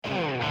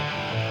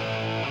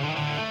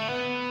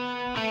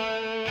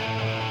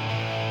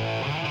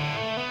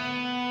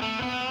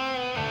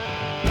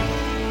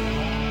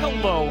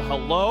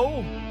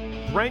Hello.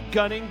 Brent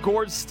Gunning,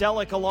 Gord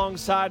Stellick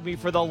alongside me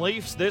for the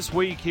Leafs this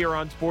week here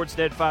on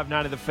Sportsnet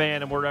 590 The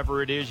Fan and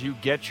wherever it is you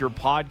get your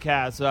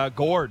podcasts.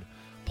 Gord,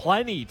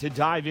 plenty to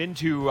dive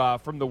into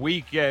from the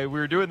week. We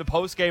were doing the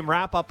post-game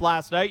wrap-up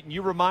last night, and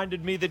you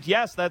reminded me that,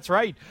 yes, that's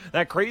right,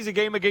 that crazy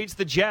game against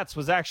the Jets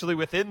was actually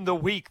within the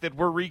week that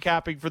we're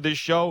recapping for this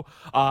show.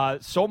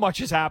 So much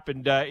has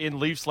happened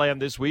in Leafs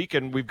land this week,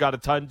 and we've got a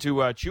ton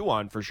to chew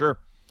on for sure.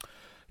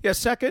 Yeah,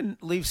 second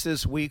Leafs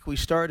this week. We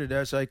started,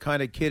 as I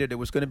kind of kidded, it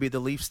was going to be the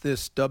Leafs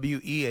this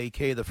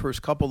WEAK the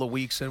first couple of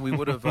weeks, and we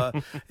would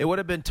have it would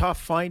have been tough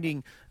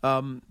finding.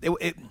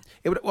 It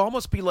would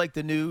almost be like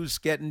the news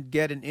getting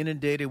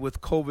inundated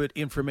with COVID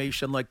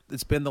information like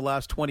it's been the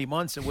last 20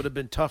 months. It would have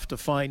been tough to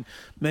find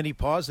many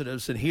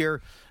positives. And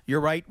here,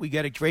 you're right, we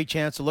get a great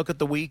chance to look at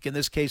the week. In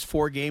this case,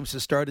 4 games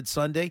that started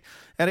Sunday,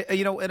 and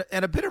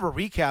and a bit of a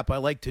recap I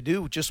like to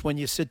do just when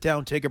you sit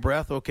down, take a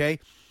breath. Okay,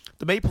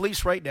 the Maple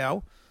Leafs right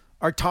now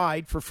are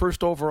tied for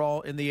first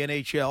overall in the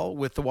NHL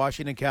with the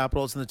Washington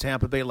Capitals and the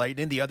Tampa Bay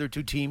Lightning. The other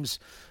two teams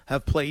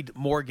have played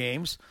more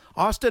games.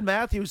 Auston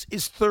Matthews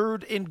is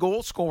third in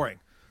goal scoring.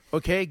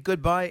 Okay,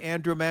 goodbye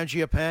Andrew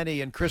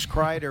Mangiapane and Chris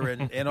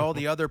Kreider and all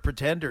the other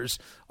pretenders.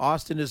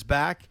 Auston is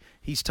back.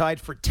 He's tied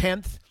for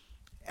 10th,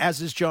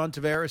 as is John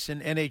Tavares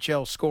in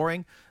NHL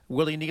scoring.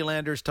 Willie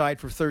Nylander's tied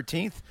for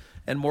 13th,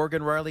 and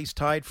Morgan Rielly's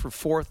tied for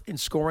 4th in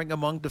scoring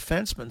among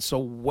defensemen.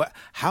 So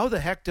how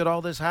the heck did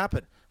all this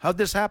happen? How'd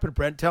this happen,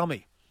 Brent? Tell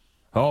me.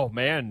 Oh,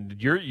 man,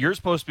 you're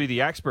supposed to be the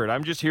expert.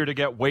 I'm just here to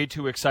get way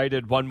too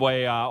excited one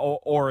way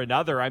or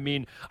another. I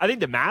mean, I think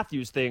the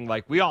Matthews thing,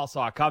 like, we all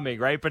saw coming,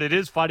 right? But it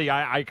is funny.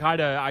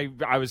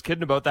 I was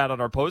kidding about that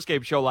on our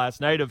postgame show last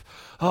night of,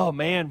 oh,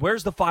 man,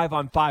 where's the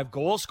 5-on-5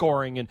 goal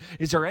scoring? And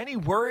is there any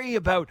worry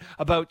about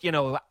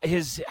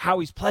how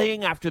he's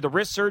playing after the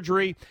wrist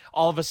surgery?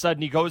 All of a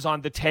sudden, he goes on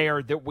the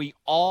tear that we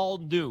all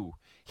knew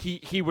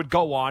he would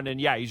go on,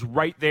 and yeah, he's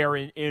right there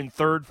in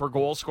third for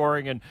goal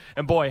scoring, and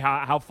boy,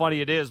 how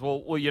funny it is. We'll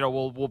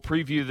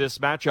preview this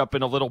matchup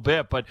in a little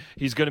bit, but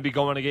he's going to be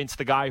going against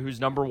the guy who's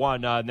number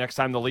one next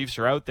time the Leafs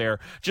are out there.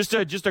 Just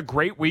a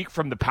great week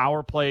from the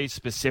power play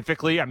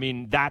specifically. I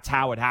mean, that's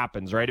how it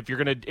happens, right?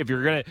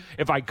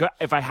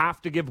 If I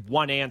have to give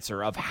one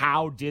answer of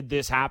how did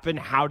this happen,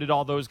 how did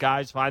all those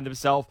guys find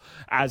themselves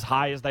as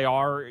high as they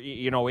are,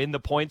 in the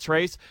points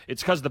race?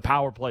 It's because of the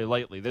power play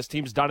lately. This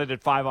team's done it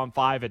at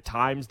 5-on-5 at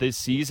times this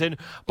season,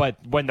 but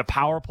when the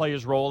power play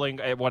is rolling,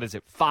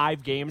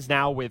 5 games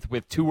now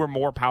with 2 or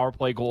more power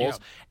play goals,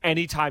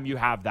 anytime you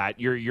have that,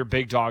 your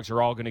big dogs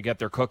are all going to get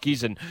their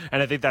cookies, and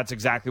I think that's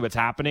exactly what's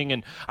happening.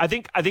 And I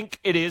think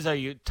it is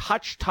a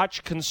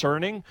touch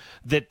concerning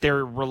that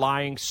they're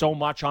relying so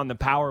much on the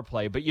power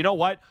play. But you know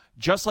what?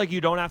 Just like you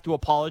don't have to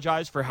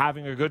apologize for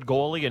having a good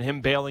goalie and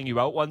him bailing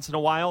you out once in a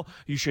while,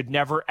 you should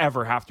never,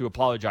 ever have to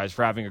apologize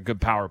for having a good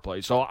power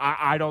play. So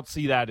I don't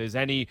see that as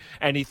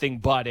anything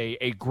but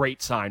a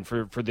great sign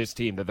for this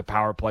team that the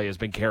power play has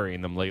been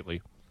carrying them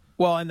lately.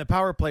 Well, and the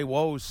power play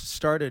woes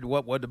started,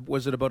 what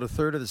was it, about a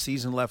third of the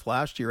season left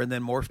last year and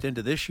then morphed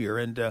into this year.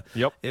 And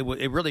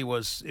it really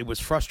was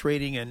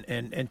frustrating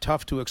and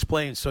tough to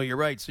explain. So you're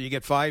right. So you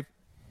get 5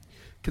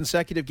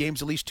 consecutive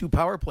games, at least 2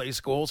 power play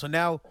goals, and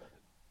now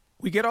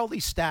we get all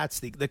these stats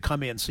that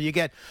come in. So you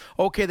get,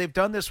 okay, they've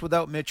done this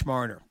without Mitch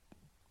Marner.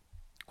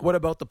 What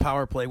about the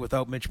power play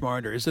without Mitch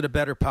Marner? Is it a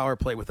better power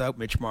play without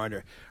Mitch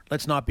Marner?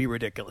 Let's not be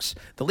ridiculous.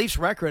 The Leafs'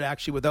 record,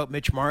 actually, without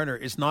Mitch Marner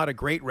is not a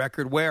great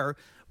record, where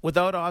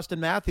without Auston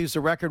Matthews,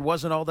 the record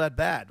wasn't all that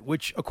bad,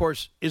 which, of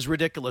course, is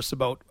ridiculous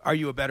about are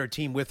you a better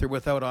team with or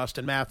without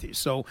Auston Matthews.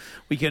 So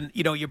we can,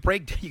 you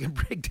can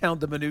break down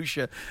the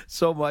minutia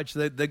so much.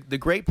 The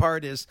great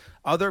part is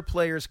other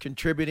players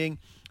contributing.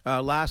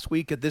 Last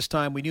week at this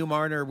time, we knew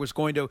Marner was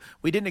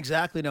we didn't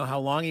exactly know how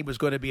long he was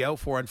going to be out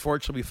for.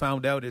 Unfortunately, we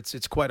found out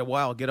it's quite a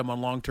while, get him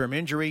on long-term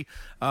injury.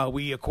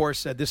 We, of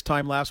course, at this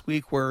time last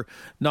week were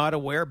not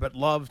aware, but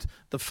loved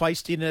the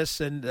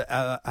feistiness and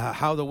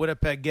how the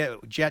Winnipeg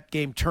Jet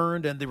game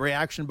turned and the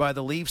reaction by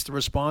the Leafs, the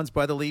response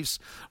by the Leafs.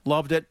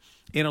 Loved it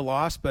in a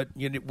loss, but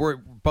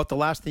about the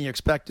last thing you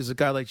expect is a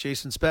guy like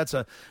Jason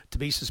Spezza to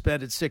be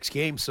suspended 6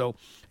 games. So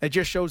it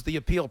just shows the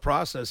appeal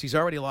process. He's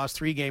already lost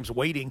 3 games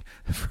waiting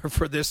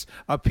for this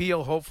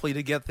appeal, hopefully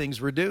to get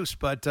things reduced.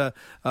 But a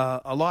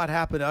lot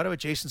happened out of it.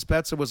 Jason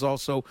Spezza was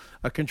also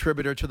a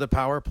contributor to the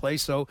power play.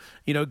 So,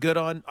 good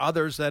on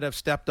others that have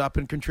stepped up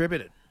and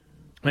contributed.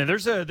 Man,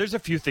 there's a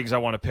few things I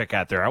want to pick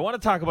at there. I want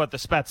to talk about the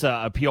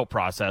Spezza appeal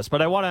process,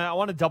 but I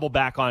want to double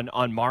back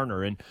on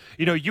Marner. And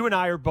you and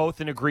I are both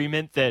in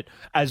agreement that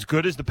as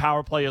good as the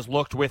power play has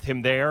looked with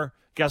him there,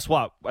 guess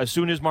what? As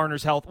soon as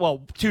Marner's health,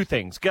 2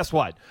 things. Guess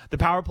what? The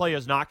power play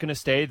is not going to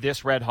stay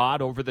this red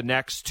hot over the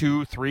next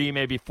 2, 3,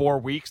 maybe 4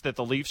 weeks that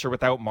the Leafs are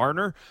without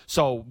Marner.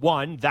 So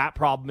 1, that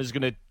problem is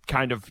going to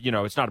kind of,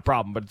 it's not a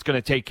problem, but it's going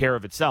to take care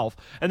of itself.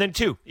 And then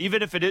 2,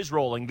 even if it is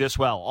rolling this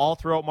well, all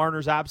throughout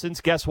Marner's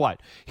absence, guess what?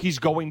 He's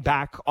going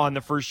back on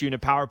the first unit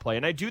power play.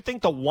 And I do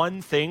think the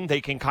one thing they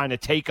can kind of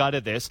take out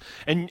of this,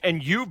 and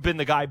you've been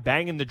the guy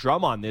banging the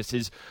drum on this,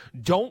 is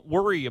don't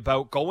worry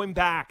about going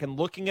back and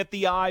looking at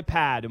the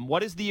iPad and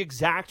what is the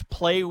exact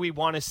play we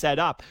want to set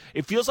up.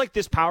 It feels like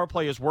this power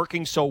play is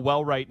working so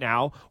well right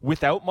now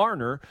without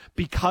Marner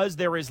because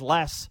there is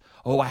less,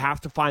 I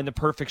have to find the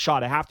perfect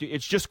shot.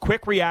 It's just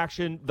quick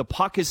reaction. The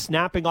puck is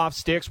snapping off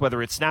sticks,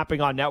 whether it's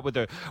snapping on net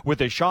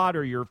with a shot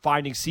or you're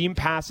finding seam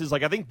passes.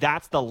 Like, I think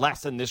that's the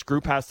lesson this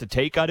group has to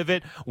take out of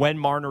it when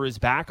Marner is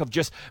back, of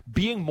just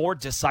being more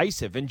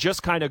decisive and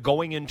just kind of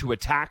going into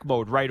attack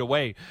mode right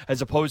away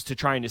as opposed to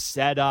trying to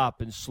set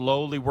up and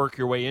slowly work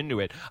your way into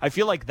it. I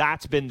feel like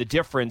that's been the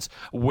difference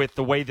with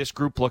the way this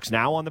group looks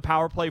now on the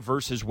power play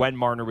versus when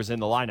Marner was in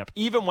the lineup.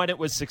 Even when it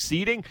was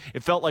succeeding,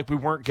 it felt like we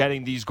weren't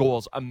getting these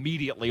goals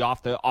immediately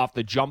off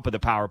the jump of the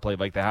power play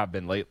like they have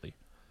been lately.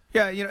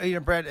 Yeah,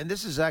 Brad, and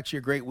this is actually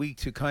a great week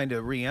to kind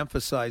of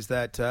reemphasize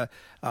that.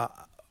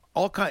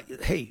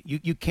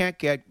 You can't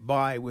get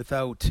by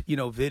without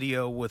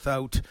video,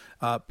 without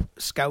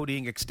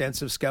scouting,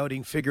 extensive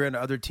scouting, figuring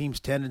out other teams'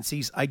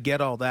 tendencies. I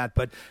get all that,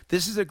 but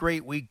this is a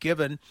great week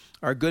given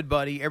our good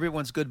buddy,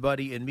 everyone's good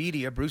buddy in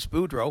media, Bruce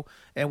Boudreau,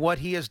 and what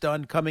he has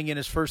done coming in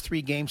his first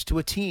 3 games to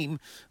a team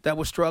that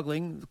was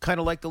struggling,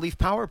 kind of like the Leaf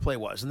power play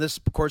was. And this,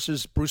 of course,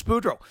 is Bruce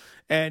Boudreau.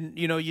 And,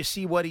 you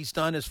see what he's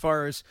done as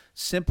far as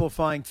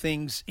simplifying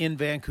things in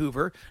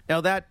Vancouver.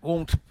 Now, that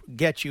won't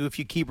get you if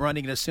you keep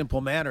running in a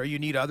simple manner. You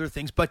need other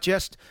things. But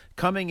just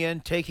coming in,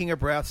 taking a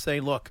breath,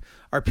 saying, look,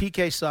 our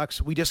PK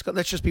sucks.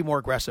 Let's just be more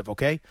aggressive,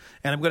 okay?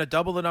 And I'm going to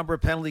double the number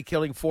of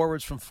penalty-killing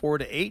forwards from 4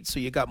 to 8, so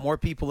you got more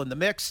people in the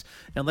mix.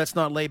 And let's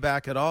not lay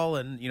back at all.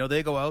 And,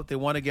 they go out. They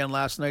won again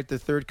last night, the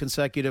 3rd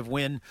consecutive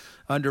win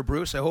under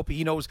Bruce. I hope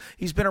he knows.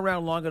 He's been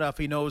around long enough.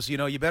 He knows,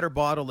 you better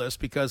bottle this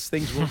because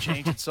things will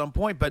change at some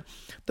point. But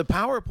the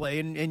power play,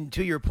 and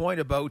to your point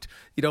about,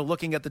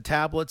 looking at the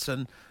tablets,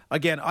 and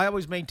again, I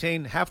always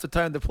maintain half the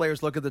time the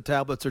players look at the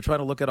tablets, they're trying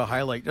to look at a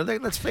highlight.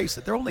 Let's face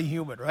it, they're only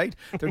human, right?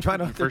 They're trying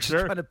to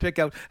trying to pick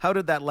out how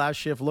did that last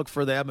shift look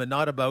for them, and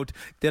not about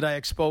did I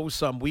expose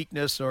some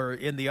weakness or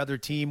in the other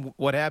team,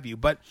 what have you.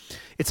 But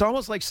it's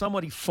almost like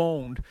somebody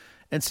phoned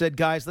and said,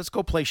 guys, let's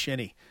go play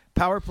shinny.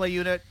 Power play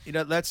unit,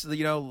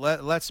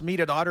 let's meet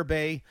at Otter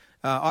Bay.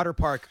 Otter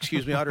Park,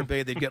 Otter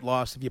Bay. They'd get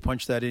lost if you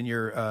punch that in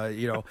your,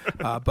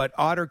 but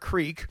Otter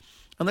Creek.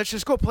 And let's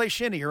just go play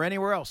shinny or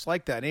anywhere else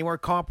like that, anywhere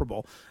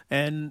comparable.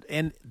 And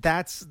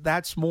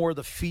that's more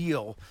the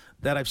feel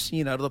that I've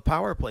seen out of the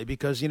power play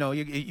because,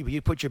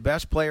 you put your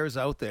best players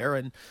out there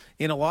and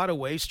in a lot of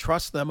ways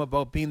trust them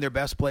about being their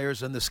best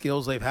players and the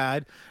skills they've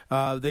had.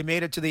 They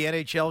made it to the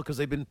NHL because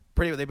they've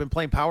been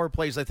playing power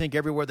plays, I think,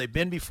 everywhere they've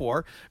been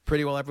before.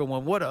 Pretty well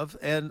everyone would have.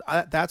 And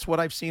that's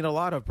what I've seen a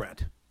lot of,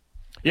 Brent.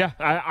 Yeah,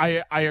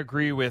 I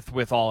agree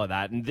with all of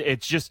that, and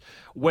it's just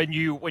when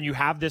you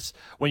have this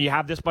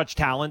much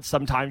talent,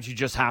 sometimes you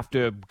just have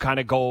to kind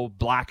of go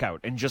blackout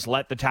and just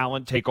let the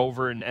talent take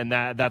over, and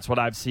that's what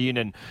I've seen.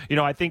 And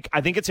I think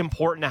it's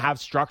important to have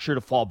structure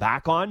to fall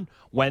back on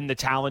when the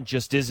talent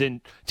just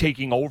isn't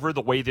taking over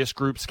the way this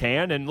group's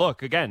can. And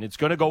look, again, it's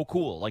going to go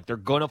cool. Like they're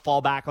going to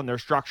fall back on their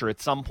structure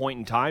at some point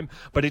in time,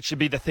 but it should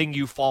be the thing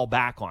you fall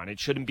back on. It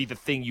shouldn't be the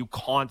thing you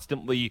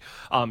constantly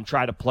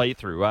try to play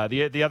through.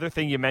 The other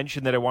thing you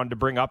mentioned that I wanted to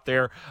bring up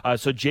there,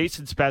 so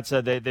Jason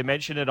Spezza, they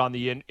mentioned it on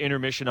the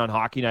intermission on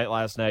Hockey Night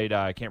last night.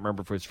 I can't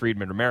remember if it was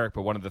Friedman or Merrick,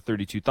 but one of the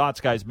 32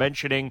 Thoughts guys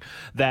mentioning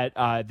that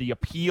the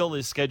appeal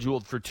is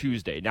scheduled for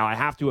Tuesday. Now, I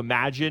have to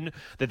imagine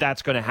that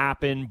that's going to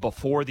happen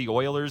before the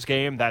Oilers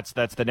game. That's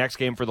the next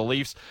game for the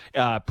Leafs.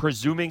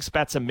 Presuming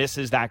Spezza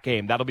misses that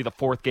game, that'll be the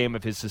 4th game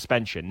of his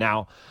suspension.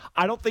 Now,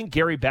 I don't think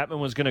Gary Bettman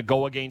was going to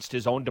go against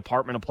his own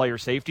Department of Player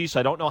Safety, so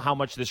I don't know how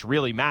much this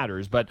really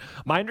matters. But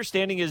my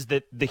understanding is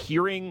that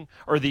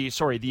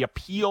the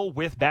appeal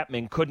with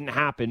Bettman couldn't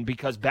happen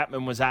because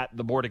Bettman was at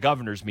the Board of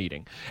Governors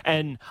meeting.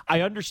 And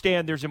I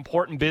understand there's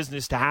important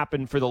business to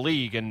happen for the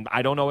league, and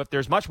I don't know if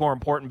there's much more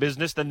important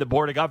business than the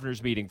Board of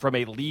Governors meeting from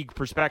a league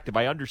perspective.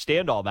 I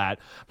understand all that.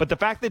 But the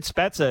fact that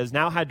Spezza has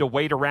now had to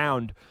wait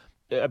around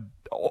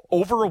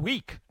over a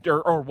week,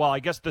 or I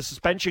guess the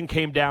suspension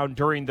came down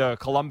during the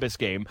Columbus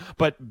game,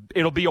 but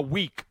it'll be a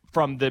week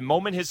from the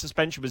moment his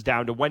suspension was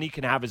down to when he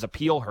can have his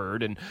appeal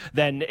heard. And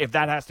then if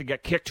that has to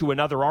get kicked to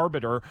another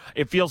arbiter,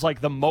 it feels like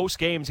the most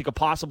games he could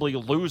possibly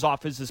lose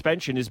off his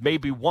suspension is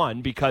maybe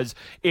 1, because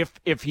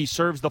if he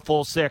serves the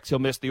full 6, he'll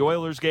miss the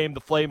Oilers game,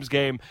 the Flames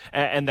game,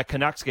 and the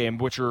Canucks game,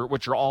 which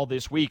are all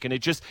this week. And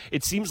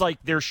it seems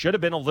like there should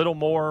have been a little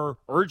more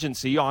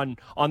urgency on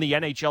the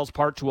NHL's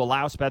part to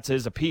allow Spezza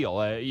his appeal.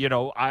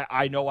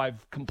 I know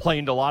I've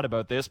complained a lot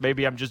about this.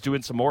 Maybe I'm just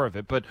doing some more of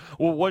it. But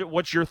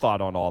what's your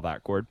thought on all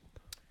that, Gord?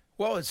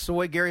 Well, it's the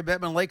way Gary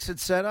Bettman likes it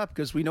set up,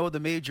 because we know the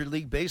Major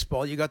League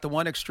Baseball, you got the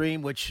one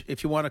extreme, which,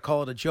 if you want to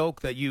call it a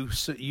joke, that you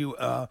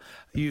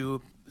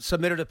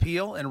submitted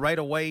appeal, and right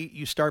away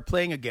you start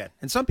playing again.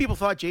 And some people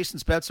thought Jason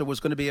Spezza was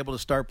going to be able to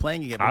start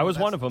playing again. I was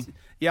one of them.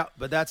 Yeah,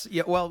 but that's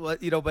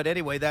but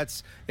anyway,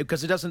 that's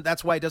because it doesn't.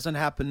 That's why it doesn't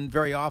happen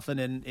very often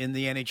in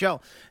the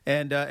NHL,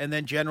 and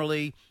then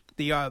generally.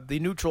 The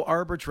neutral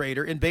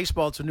arbitrator in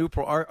baseball, it's a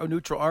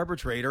neutral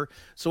arbitrator.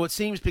 So it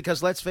seems,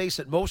 because let's face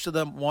it, most of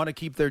them want to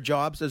keep their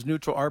jobs as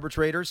neutral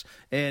arbitrators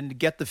and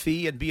get the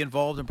fee and be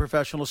involved in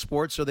professional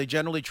sports. So they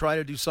generally try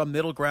to do some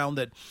middle ground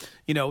that,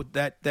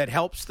 that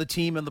helps the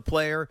team and the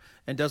player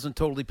and doesn't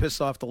totally piss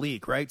off the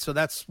league, right? So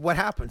that's what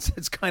happens.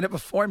 It's kind of a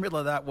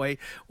formula that way.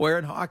 Where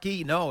in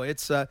hockey, no,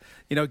 it's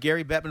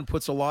Gary Bettman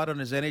puts a lot on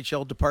his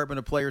NHL Department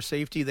of Player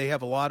Safety. They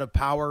have a lot of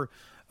power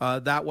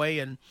that way,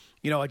 and.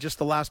 Just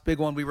the last big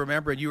one we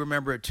remember, and you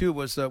remember it too,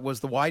 was the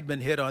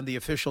Weidman hit on the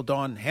official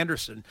Don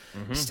Henderson.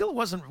 Mm-hmm. Still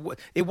wasn't.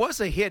 It was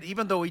a hit,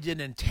 even though he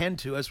didn't intend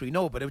to, as we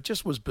know. But it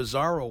just was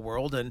bizarro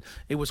world, and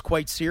it was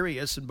quite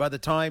serious. And by the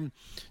time,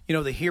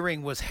 the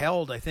hearing was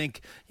held, I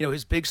think,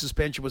 his big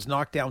suspension was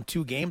knocked down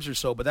 2 games or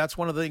so. But that's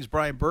one of the things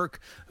Brian Burke,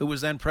 who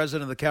was then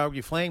president of the Calgary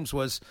Flames,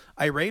 was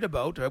irate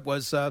about. It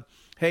was.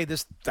 Hey,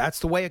 that's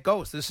the way it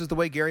goes. This is the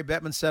way Gary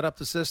Bettman set up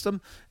the system,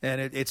 and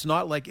it's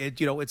not like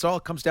it. It's all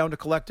comes down to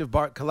collective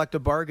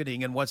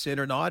bargaining and what's in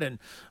or not. And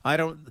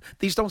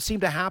these don't seem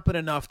to happen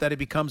enough that it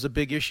becomes a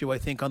big issue, I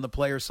think, on the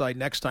player side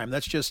next time.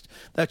 That's just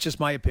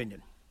my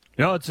opinion.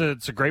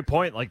 It's a great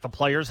point. Like, the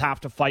players have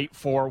to fight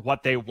for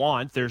what they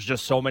want. There's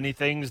just so many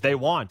things they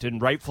want,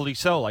 and rightfully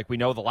so. Like, we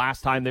know the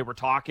last time they were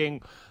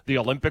talking, the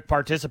Olympic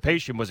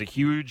participation was a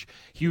huge,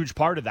 huge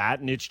part of that.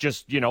 And it's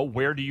just,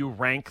 where do you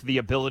rank the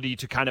ability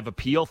to kind of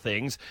appeal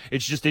things?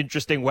 It's just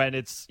interesting when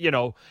it's,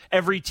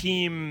 every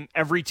team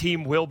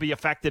will be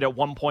affected at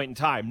one point in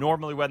time.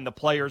 Normally when the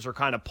players are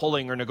kind of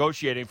pulling or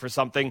negotiating for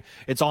something,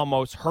 it's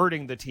almost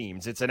hurting the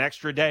teams. It's an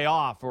extra day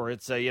off, or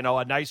it's a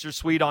nicer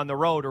suite on the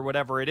road, or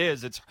whatever it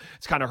is. It's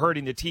kind of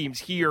hurting the teams.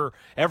 Here,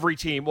 every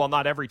team, well,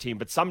 not every team,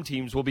 but some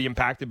teams will be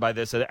impacted by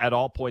this at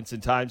all points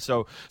in time.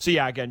 So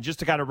yeah, again, just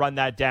to kind of run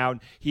that down,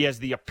 he has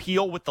the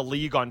appeal with the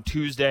league on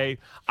Tuesday.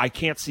 I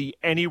can't see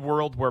any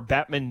world where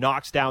Bettman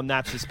knocks down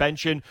that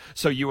suspension.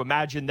 So you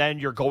imagine then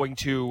you're going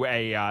to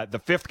the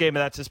 5th game of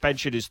that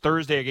suspension is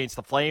Thursday against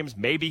the Flames.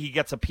 Maybe he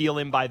gets appeal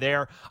in by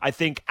there. I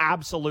think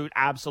absolute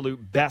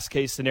best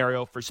case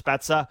scenario for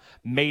Spezza,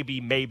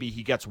 maybe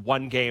he gets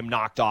 1 game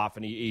knocked off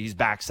and he's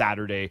back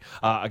Saturday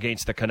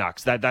against the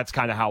Canucks. That's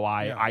kind of how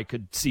I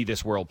could see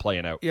this world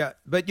playing out. Yeah,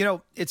 but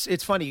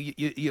it's funny.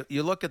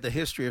 You look at the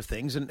history of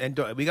things, and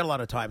we got a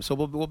lot of time, so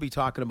we'll be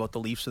talking about the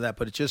Leafs and that.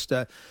 But it's just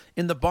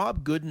in the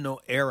Bob Goodenow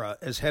era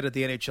as head of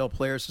the NHL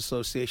Players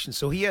Association.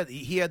 So he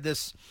had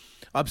this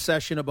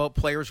obsession about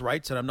players'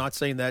 rights, and I'm not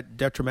saying that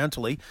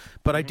detrimentally,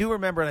 but I do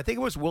remember, and I think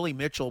it was Willie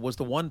Mitchell was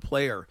the one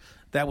player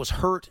that was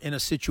hurt in a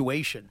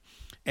situation.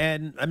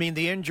 And I mean,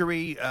 the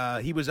injury,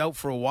 he was out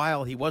for a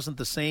while. He wasn't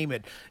the same.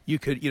 It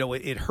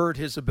hurt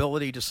his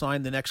ability to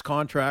sign the next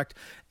contract.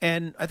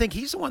 And I think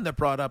he's the one that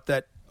brought up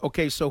that,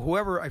 okay, so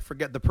whoever, I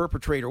forget the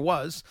perpetrator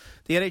was,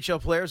 the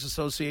NHL Players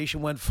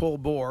Association went full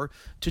bore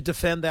to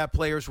defend that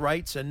player's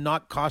rights and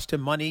not cost him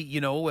money,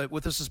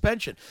 with a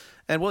suspension.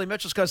 And Willie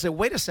Mitchell's got to say,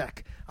 wait a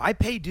sec, I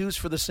pay dues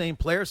for the same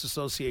Players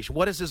Association.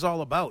 What is this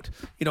all about?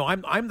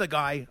 I'm the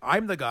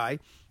guy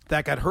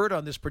that got hurt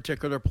on this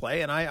particular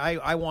play, and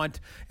I want,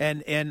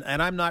 and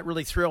I'm not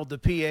really thrilled. The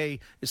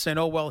PA is saying,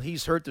 oh, well,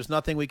 he's hurt, there's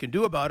nothing we can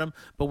do about him,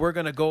 but we're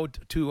going to go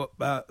to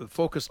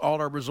focus all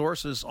our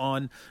resources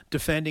on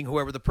defending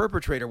whoever the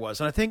perpetrator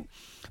was. And I think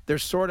there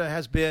sort of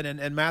has been,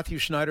 and Matthew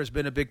Schneider's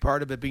been a big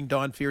part of it, being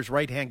Don Fear's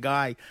right-hand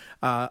guy,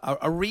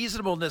 a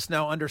reasonableness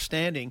now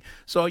understanding.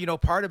 So,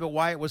 part of it,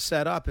 why it was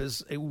set up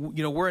is,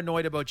 we're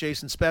annoyed about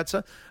Jason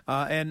Spezza,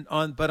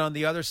 but on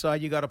the other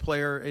side, you got a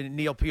player,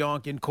 Neil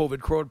Pionk, in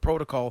COVID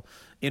protocol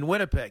in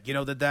Winnipeg,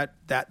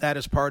 that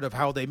is part of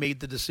how they made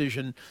the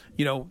decision,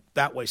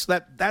 that way. So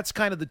that's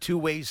kind of the two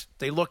ways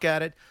they look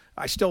at it.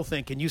 I still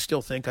think, and you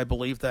still think, I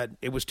believe that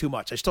it was too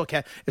much. It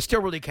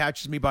still really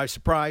catches me by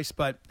surprise.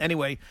 But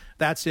anyway,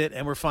 that's it.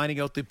 And we're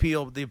finding out the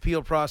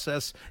appeal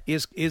process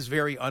is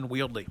very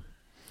unwieldy.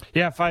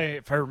 Yeah, if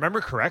I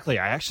remember correctly,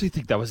 I actually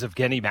think that was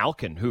Evgeny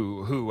Malkin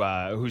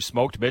who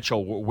smoked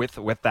Mitchell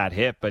with that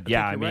hit. But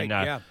yeah, I mean,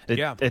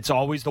 it's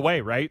always the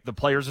way, right? The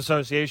Players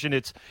Association,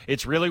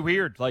 it's really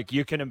weird. Like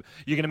you can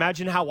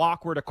imagine how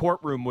awkward a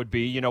courtroom would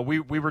be.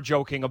 We were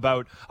joking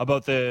about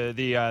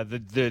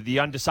the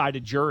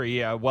undecided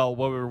jury while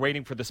we were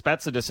waiting for the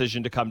Spezza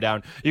decision to come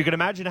down. You can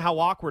imagine how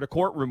awkward a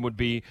courtroom would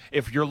be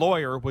if your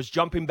lawyer was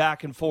jumping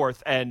back and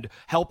forth and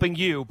helping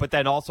you, but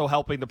then also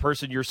helping the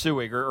person you're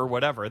suing or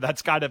whatever.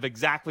 That's kind of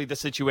exactly the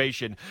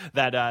situation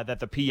that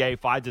the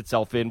PA finds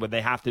itself in when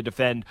they have to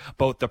defend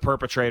both the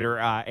perpetrator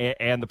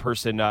and the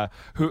person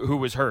who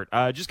was hurt.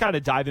 Just kind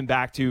of diving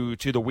back to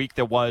the week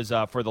that was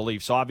for the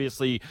Leafs. So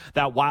obviously,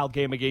 that wild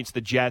game against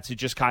the Jets, it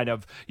just kind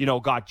of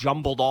got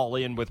jumbled all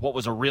in with what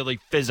was a really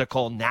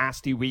physical,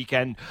 nasty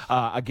weekend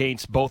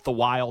against both the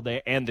Wild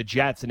and the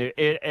Jets, and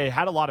it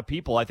had a lot of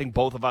people, I think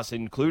both of us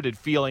included,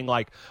 feeling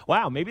like,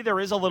 wow, maybe there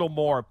is a little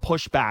more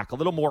pushback, a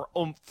little more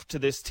oomph to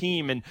this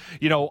team, and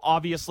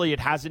obviously it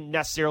hasn't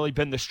necessarily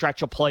been the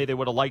stretch of play they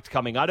would have liked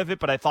coming out of it,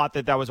 but I thought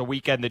that was a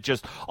weekend that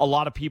just a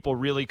lot of people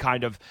really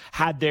kind of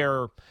had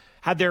their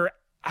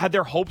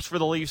hopes for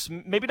the Leafs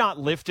maybe not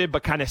lifted,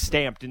 but kind of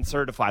stamped and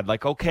certified.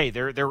 Like, okay,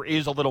 there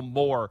is a little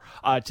more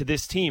to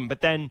this team.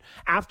 But then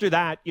after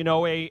that,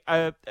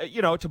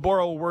 to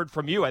borrow a word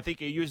from you, I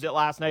think you used it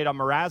last night on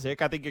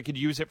Mrazek. I think you could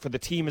use it for the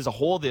team as a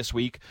whole this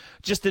week.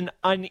 Just an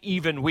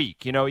uneven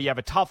week. You have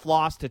a tough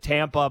loss to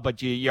Tampa,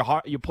 but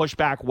you push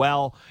back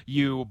well.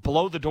 You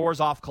blow the doors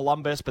off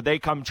Columbus, but they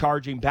come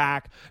charging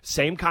back.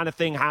 Same kind of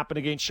thing happened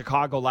against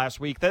Chicago last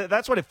week.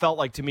 That's what it felt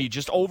like to me.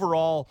 Just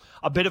overall,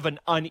 a bit of an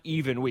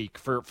uneven week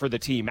for the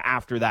team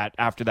after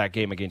that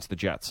game against the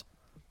Jets.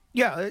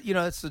 Yeah,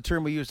 that's the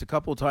term we used a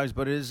couple of times,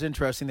 but it is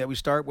interesting that we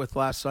start with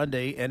last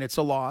Sunday, and it's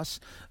a loss.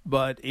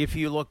 But if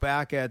you look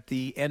back at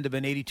the end of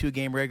an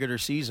 82-game regular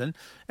season,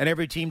 and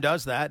every team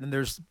does that, and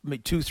there's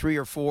 2, 3,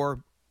 or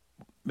 4,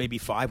 maybe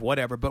 5,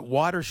 whatever, but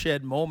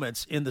watershed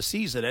moments in the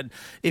season. And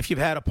if you've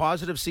had a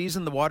positive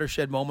season, the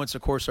watershed moments,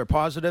 of course, are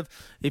positive.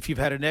 If you've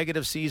had a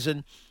negative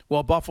season,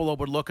 well, Buffalo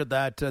would look at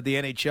that, the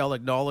NHL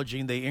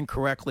acknowledging they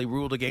incorrectly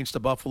ruled against a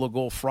Buffalo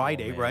goal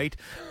Friday, right?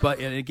 But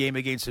in a game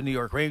against the New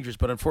York Rangers.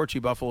 But unfortunately,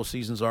 Buffalo's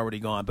season's already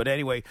gone. But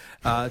anyway,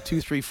 2,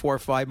 3, 4,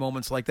 5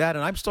 moments like that.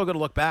 And I'm still going to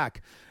look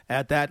back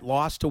at that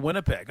loss to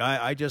Winnipeg.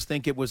 I just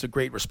think it was a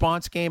great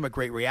response game, a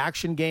great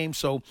reaction game.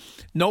 So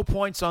no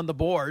points on the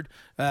board,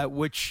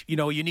 which,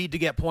 you need to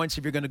get points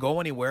if you're going to go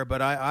anywhere.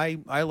 But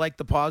I like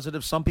the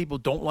positive. Some people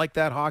don't like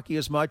that hockey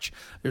as much.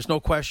 There's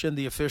no question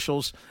the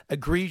officials,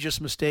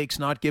 egregious mistakes,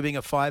 not giving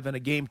a 5 in a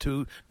game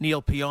to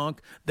Neil Pionk,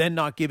 then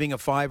not giving a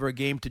 5 or a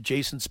game to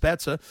Jason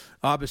Spezza,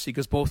 obviously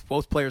because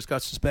both players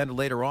got suspended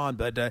later on.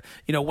 But,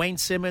 Wayne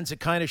Simmons, it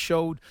kind of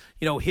showed,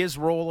 his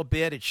role a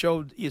bit. It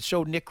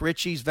showed Nick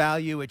Ritchie's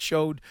value. It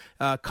showed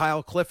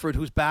Kyle Clifford,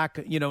 who's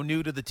back,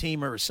 new to the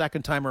team or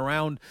second time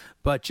around,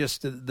 but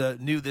just the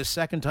new this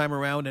second time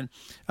around. And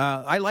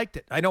I liked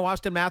it. I know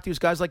Austin Matthews,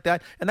 guys like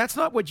that. And that's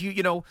not what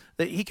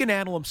that he can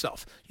handle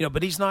himself,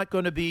 but he's not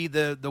going to be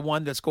the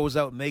one that goes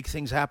out and makes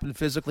things happen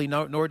physically,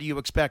 nor do you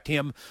expect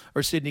him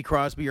or Sidney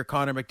Crosby or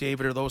Connor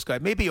McDavid or those guys.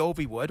 Maybe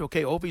Ovi would.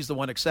 Okay, Ovi's the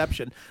one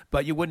exception,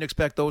 but you wouldn't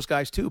expect those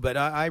guys too. But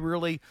I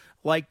really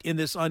liked in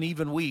this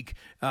uneven week,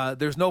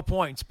 there's no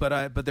points,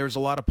 but there's a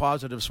lot of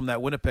positives from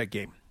that Winnipeg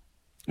game.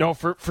 No,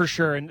 for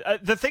sure. And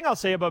the thing I'll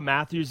say about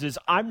Matthews is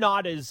I'm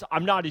not as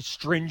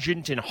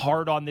stringent and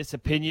hard on this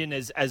opinion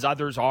as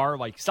others are.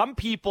 Like some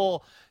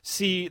people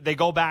they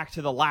go back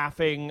to the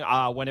laughing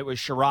when it was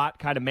Sherratt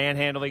kind of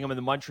manhandling him in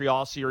the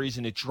Montreal series,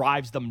 and it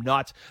drives them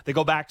nuts. They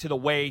go back to the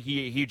way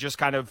he just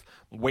kind of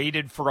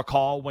waited for a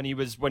call when he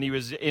was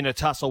in a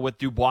tussle with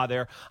Dubois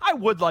there. I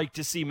would like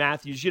to see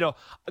Matthews,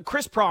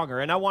 Chris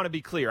Pronger, and I want to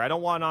be clear, I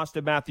don't want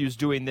Austin Matthews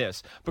doing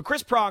this, but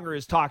Chris Pronger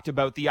has talked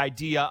about the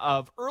idea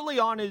of early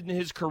on in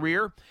his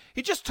career,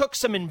 he just took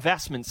some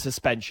investment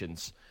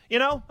suspensions.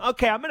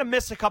 Okay, I'm going to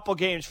miss a couple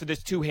games for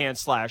this two-hand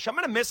slash. I'm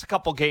going to miss a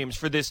couple games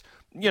for this,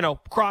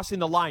 crossing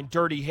the line,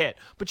 dirty hit.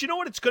 But you know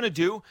what it's going to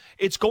do?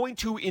 It's going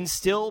to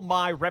instill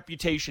my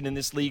reputation in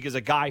this league as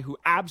a guy who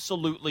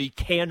absolutely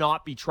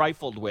cannot be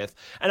trifled with.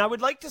 And I would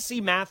like to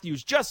see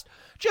Matthews just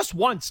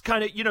once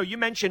kind of, you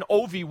mentioned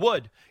Ovi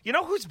Wood. You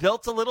know who's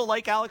built a little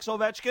like Alex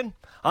Ovechkin?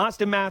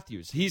 Austin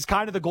Matthews. He's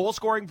kind of the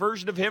goal-scoring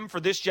version of him for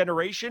this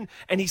generation,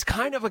 and he's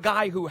kind of a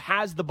guy who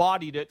has the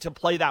body to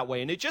play that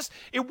way. And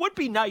it would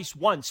be nice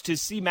once to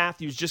see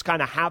Matthews just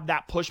kind of have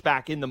that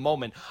pushback in the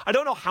moment. I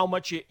don't know how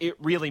much it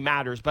really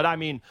matters, but I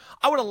mean,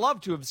 I would have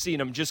loved to have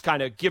seen him just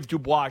kind of give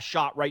Dubois a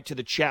shot right to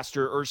the chest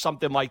or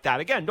something like that.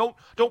 Again,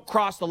 don't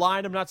cross the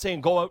line. I'm not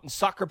saying go out and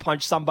sucker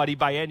punch somebody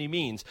by any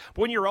means.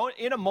 But when you're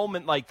in a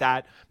moment like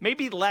that,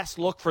 maybe less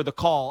look for the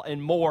call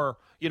and more,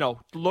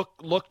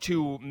 look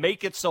to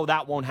make it so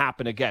that won't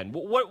happen again.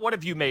 What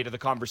have you made of the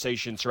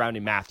conversation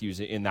surrounding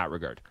Matthews in that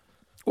regard?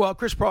 Well,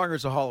 Chris Pronger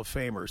is a Hall of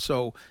Famer.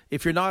 So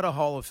if you're not a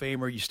Hall of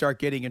Famer, you start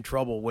getting in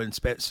trouble when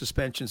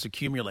suspensions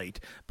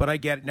accumulate. But I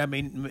get it. I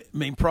mean,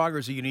 Pronger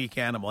is a unique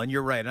animal, and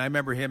you're right. And I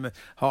remember him at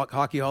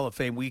Hockey Hall of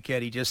Fame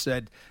weekend. He just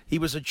said he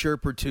was a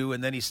chirper too,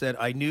 and then he said,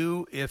 "I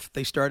knew if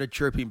they started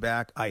chirping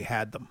back, I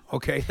had them."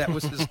 Okay, that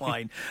was his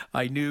line.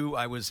 I knew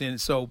I was in.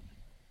 So.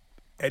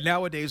 And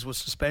nowadays, with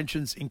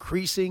suspensions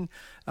increasing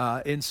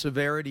in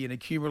severity and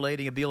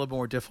accumulating, it'd be a little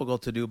more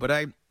difficult to do. But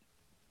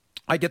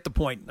I get the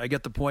point.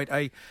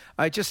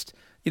 I just,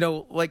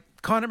 like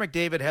Connor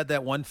McDavid had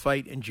that one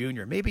fight in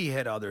junior. Maybe he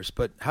had others,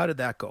 but how did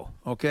that go?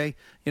 Okay,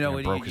 he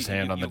broke his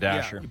hand on the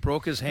dasher. Yeah, he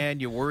broke his hand.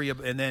 You worry,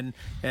 and then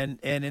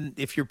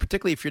if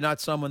you're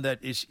not someone that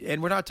is,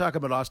 and we're not talking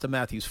about Austin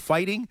Matthews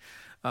fighting.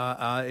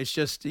 It's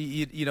just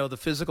the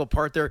physical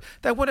part there.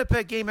 That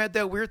Winnipeg game had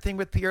that weird thing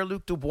with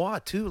Pierre-Luc Dubois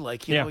too.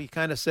 Like he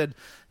kind of said,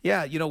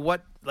 yeah, you know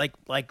what?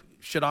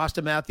 should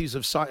Austin Matthews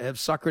have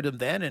suckered him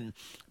then?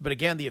 But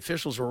again, the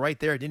officials were right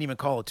there. Didn't even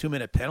call a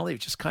 2-minute penalty. It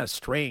was just kind of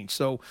strange.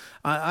 So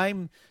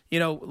I'm,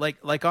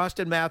 like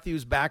Austin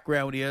Matthews'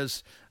 background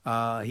is,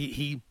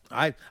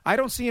 I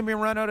don't see him being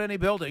run out of any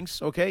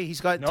buildings. Okay, he's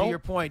got to your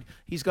point.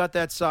 He's got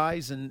that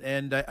size,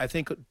 and I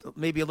think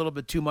maybe a little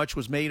bit too much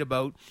was made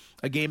about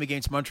a game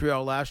against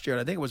Montreal last year.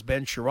 And I think it was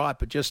Ben Sherratt,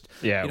 but just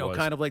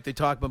kind of like they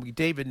talk about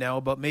McDavid now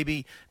about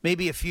maybe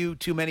a few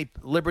too many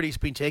liberties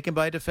being taken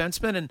by a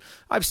defenseman, and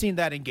I've seen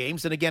that in games.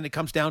 And again, it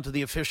comes down to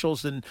the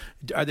officials, and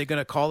are they going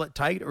to call it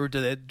tight, or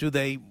do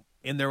they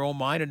in their own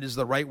mind, and is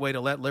the right way to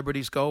let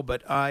liberties go?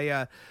 But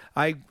I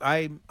like,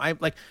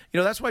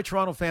 that's why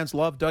Toronto fans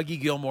love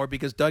Dougie Gilmour,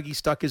 because Dougie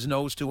stuck his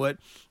nose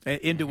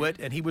into it,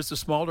 and he was the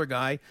smaller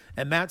guy.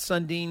 And Matt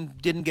Sundin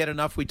didn't get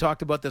enough. We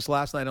talked about this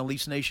last night on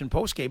Leafs Nation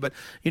postgame, but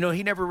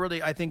he never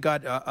really, I think,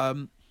 got.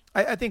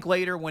 I think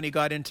later when he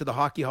got into the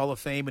Hockey Hall of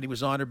Fame and he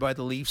was honored by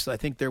the Leafs, I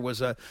think there was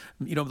a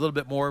little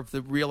bit more of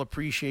the real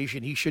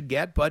appreciation he should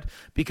get. But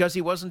because he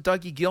wasn't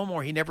Dougie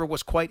Gilmour, he never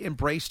was quite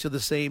embraced to the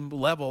same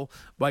level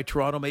by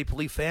Toronto Maple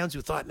Leaf fans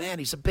who thought, man,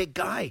 he's a big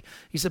guy.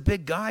 He's a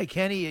big guy.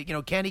 Can he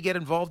get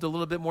involved a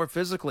little bit more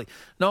physically?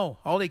 No,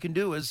 all he can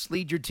do is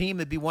lead your team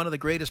and be one of the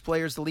greatest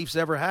players the Leafs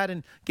ever had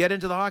and get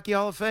into the Hockey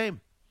Hall of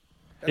Fame.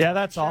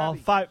 That's all.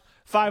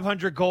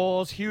 500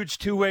 goals, huge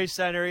two-way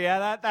center.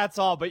 Yeah, that's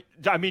all. But,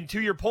 I mean,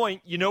 to your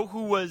point,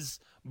 who was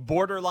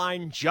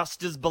borderline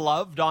just as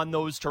beloved on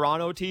those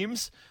Toronto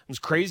teams? It was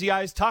Crazy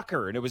Eyes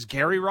Tucker, and it was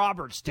Gary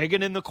Roberts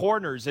digging in the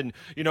corners. And,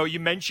 you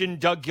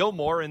mentioned Doug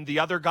Gilmour, and the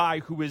other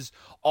guy who is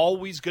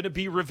always going to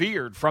be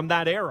revered from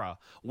that era,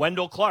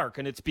 Wendell Clark.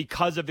 And it's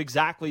because of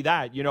exactly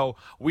that.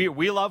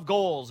 We love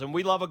goals, and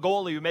we love a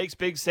goalie who makes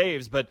big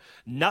saves, but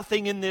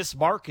nothing in this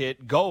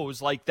market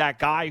goes like that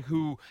guy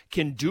who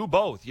can do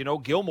both.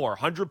 Gilmour,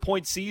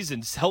 100-point season,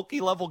 Selke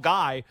level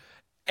guy,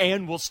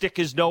 and will stick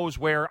his nose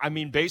where,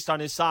 based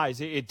on his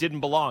size, it didn't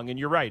belong. And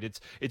you're right.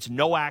 It's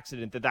no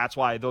accident that's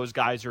why those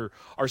guys are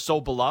so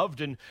beloved.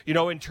 And,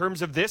 in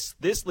terms of this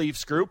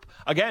Leafs group,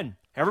 again,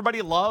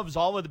 everybody loves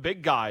all of the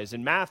big guys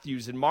and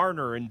Matthews and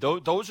Marner. And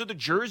those are the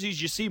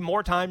jerseys you see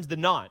more times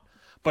than not.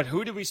 But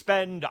who did we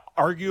spend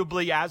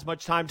arguably as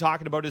much time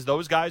talking about as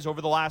those guys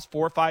over the last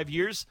 4 or 5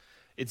 years?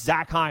 It's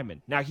Zach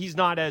Hyman. Now, he's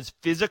not as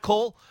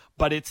physical,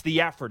 but it's the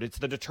effort, it's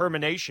the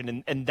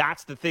determination, and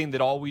that's the thing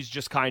that always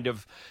just kind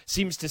of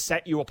seems to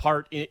set you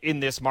apart in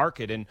this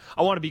market. And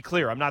I want to be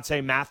clear, I'm not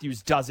saying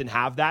Matthews doesn't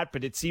have that,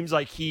 but it seems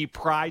like he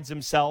prides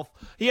himself.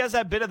 He has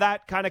that bit of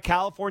that kind of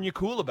California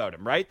cool about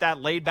him, right? That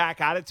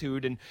laid-back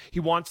attitude, and he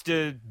wants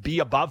to be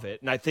above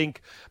it. And I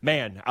think,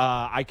 man,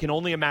 I can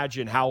only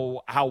imagine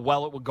how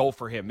well it would go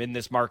for him in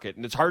this market.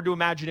 And it's hard to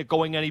imagine it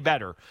going any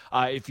better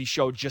if he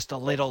showed just a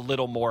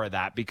little more of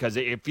that, because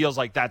it feels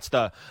like that's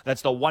the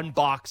one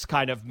box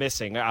kind of missing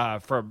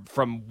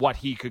from what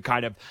he could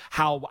kind of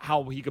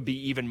how he could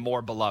be even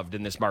more beloved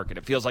in this market.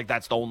 It feels like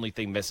that's the only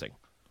thing missing.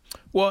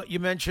 Well, you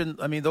mentioned,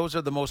 those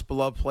are the most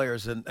beloved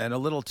players, and a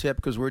little tip,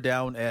 because we're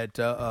down at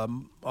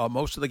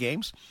most of the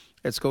games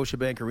at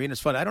Scotiabank Arena. It's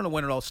fun. I don't know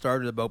when it all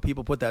started about.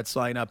 People put that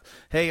sign up,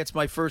 hey, it's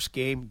my first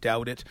game.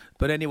 Doubt it.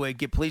 But anyway,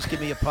 please give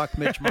me a puck,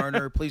 Mitch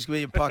Marner. Please give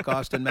me a puck,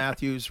 Austin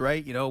Matthews,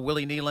 right?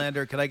 Willie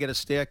Nylander, can I get a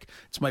stick?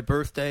 It's my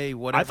birthday,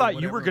 whatever. I thought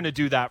you were going to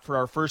do that for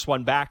our first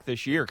one back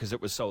this year because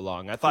it was so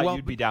long. I thought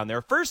you'd be down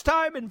there. First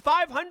time in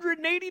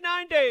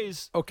 589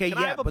 days. Okay, can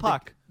I have a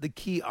puck? The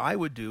key I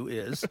would do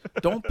is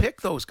don't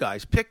pick those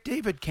guys. Pick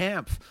David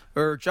Kampf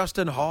or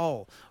Justin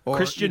Hall or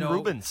Christian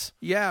Rubens.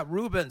 Yeah,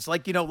 Rubens.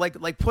 Like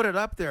put it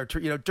up there.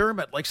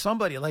 Dermott, like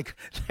somebody. Like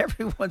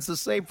everyone's the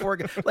same four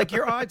guys. Like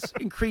your odds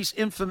increase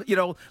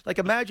like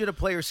imagine a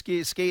player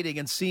skating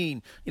and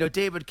seeing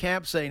David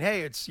Kampf saying,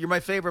 "Hey, you're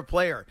my favorite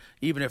player,"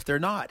 even if they're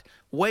not.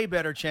 Way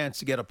better chance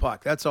to get a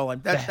puck. That's all.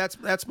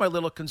 That's my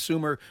little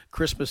consumer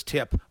Christmas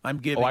tip I'm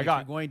giving. If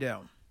you're going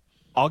down.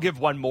 I'll give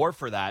one more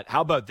for that.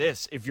 How about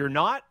this? If you're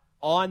not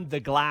on the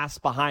glass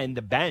behind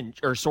the bench,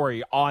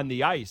 on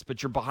the ice,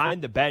 but you're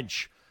behind the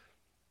bench,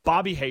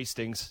 Bobby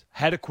Hastings,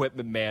 head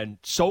equipment man,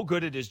 so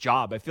good at his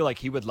job. I feel like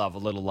he would love a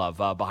little love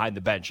behind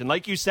the bench. And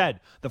like you said,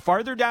 the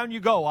farther down you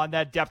go on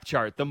that depth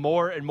chart, the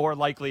more and more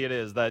likely it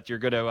is that you're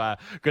gonna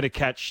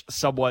catch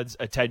someone's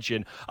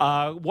attention.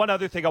 One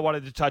other thing I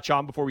wanted to touch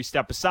on before we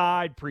step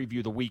aside,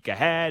 preview the week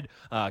ahead,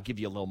 give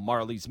you a little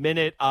Marley's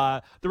Minute.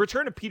 The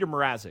return of Peter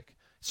Mrazek.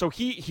 So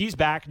he's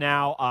back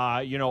now.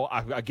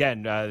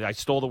 Again, I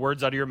stole the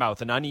words out of your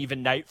mouth. An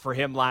uneven night for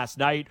him last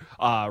night.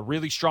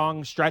 Really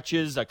strong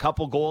stretches, a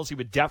couple goals he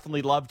would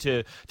definitely love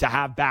to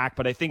have back.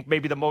 But I think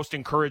maybe the most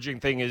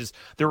encouraging thing is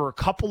there were a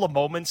couple of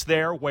moments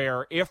there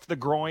where if the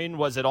groin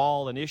was at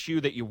all an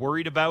issue that you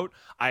worried about,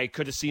 I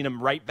could have seen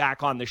him right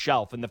back on the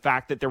shelf. And the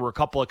fact that there were a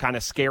couple of kind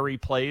of scary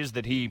plays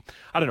that he,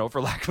 I don't know,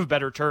 for lack of a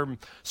better term,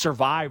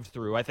 survived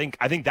through. I think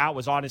that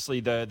was honestly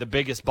the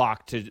biggest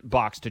box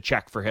to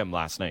check for him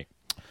last night.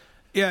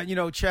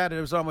 Yeah, Chad, I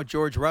was on with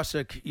George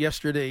Russick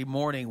yesterday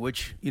morning,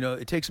 which,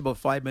 it takes about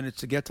 5 minutes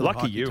to get to the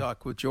hockey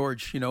talk with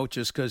George,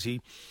 just because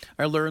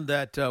I learned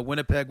that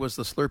Winnipeg was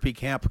the Slurpee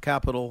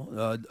capital,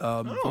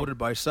 voted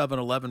by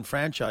 7-Eleven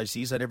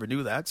franchisees. I never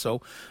knew that,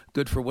 so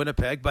good for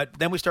Winnipeg. But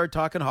then we started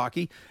talking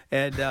hockey,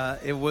 and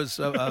it was,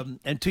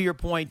 and to your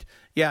point,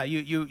 yeah,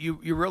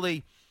 you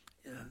really...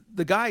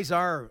 The guys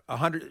are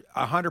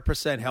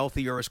 100%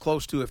 healthy, or as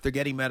close to, if they're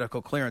getting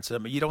medical clearance. I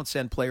mean, you don't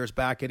send players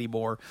back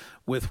anymore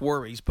with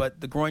worries,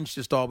 but the groin's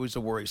just always a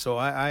worry. So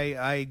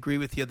I agree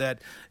with you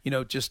that,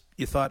 just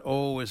you thought,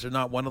 is there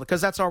not one of the,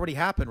 because that's already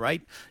happened,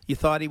 right? You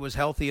thought he was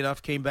healthy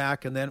enough, came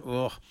back, and then,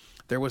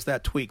 there was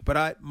that tweak.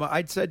 But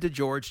I'd said to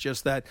George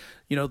just that,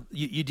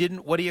 you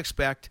didn't, what do you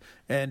expect?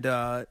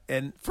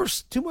 And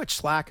first, too much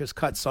slack is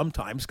cut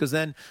sometimes, because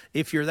then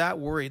if you're that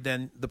worried,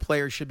 then the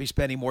players should be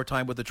spending more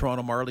time with the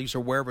Toronto Marlies or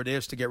wherever it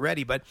is to get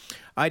ready. But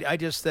I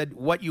just said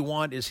what you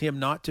want is him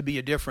not to be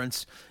a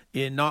difference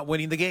in not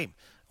winning the game.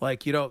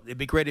 Like, it'd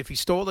be great if he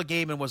stole the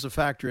game and was a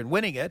factor in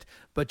winning it,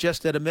 but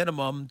just at a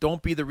minimum,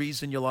 don't be the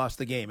reason you lost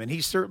the game. And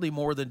he certainly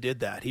more than did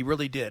that. He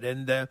really did.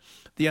 And the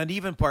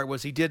uneven part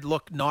was he did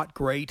look not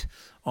great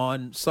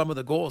on some of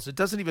the goals. It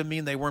doesn't even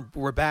mean they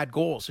were bad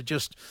goals. It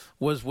just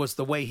was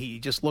the way he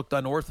just looked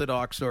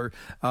unorthodox or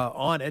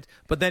on it.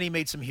 But then he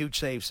made some huge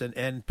saves,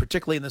 and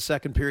particularly in the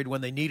second period when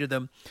they needed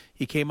them,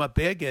 he came up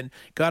big and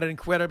got an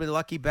incredibly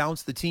lucky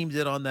bounce. The team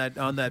did on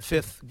that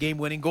fifth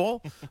game-winning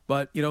goal.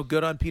 But,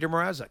 good on Peter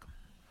Mrazek.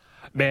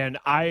 Man,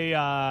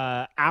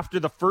 I after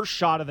the first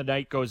shot of the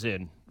night goes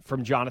in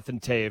from Jonathan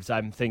Toews,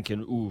 I'm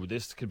thinking,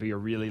 this could be a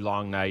really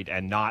long night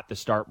and not the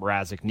start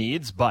Mrazek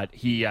needs, but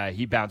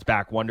he bounced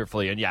back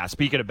wonderfully. And yeah,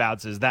 speaking of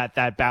bounces,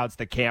 that bounce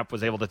the camp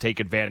was able to take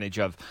advantage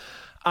of.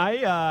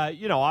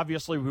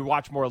 Obviously we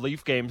watch more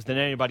Leaf games than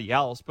anybody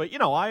else, but,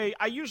 I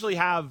usually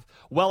have,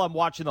 while I'm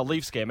watching the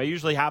Leafs game, I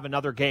usually have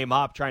another game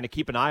up trying to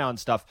keep an eye on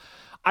stuff.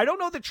 I don't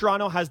know that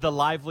Toronto has the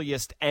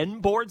liveliest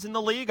end boards in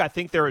the league. I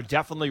think there are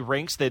definitely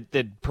rinks that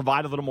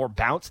provide a little more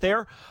bounce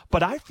there.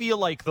 But I feel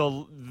like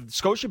the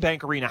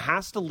Scotiabank Arena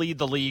has to lead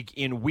the league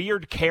in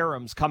weird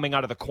caroms coming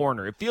out of the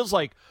corner. It feels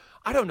like,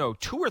 I don't know,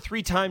 2 or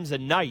 3 times a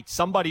night,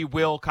 somebody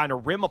will kind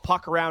of rim a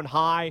puck around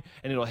high,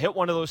 and it'll hit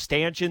one of those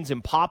stanchions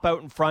and pop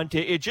out in front.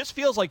 It just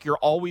feels like you're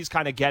always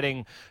kind of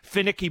getting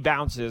finicky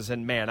bounces.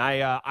 And, man,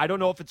 I don't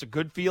know if it's a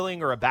good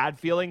feeling or a bad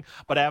feeling,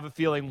 but I have a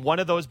feeling one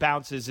of those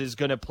bounces is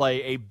going to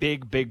play a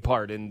big, big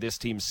part in this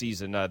team's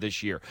season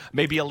this year.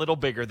 Maybe a little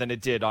bigger than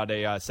it did on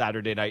a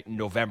Saturday night in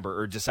November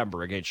or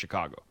December against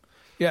Chicago.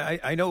 Yeah,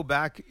 I know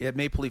back at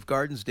Maple Leaf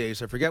Gardens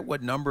days, I forget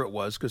what number it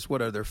was, because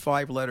what are there,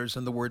 5 letters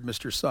in the word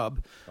Mr.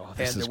 Sub?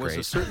 And there was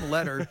a certain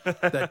letter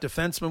that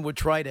defenseman would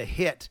try to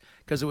hit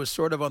because it was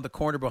sort of on the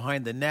corner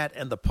behind the net,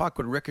 and the puck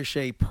would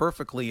ricochet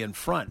perfectly in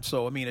front.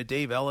 So, a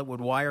Dave Ellett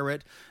would wire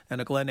it,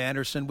 and a Glenn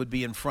Anderson would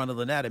be in front of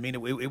the net.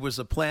 It was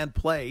a planned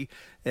play,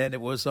 and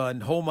it was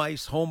on home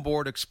ice, home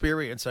board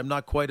experience. I'm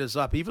not quite as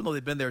up, even though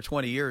they've been there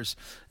 20 years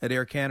at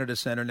Air Canada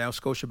Centre, now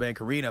Scotiabank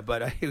Arena.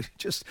 But I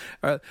just,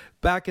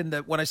 back in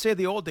when I say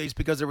the old days,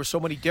 because there were so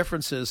many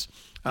differences,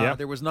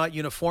 there was not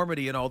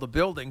uniformity in all the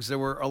buildings. There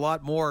were a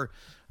lot more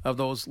of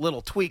those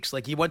little tweaks.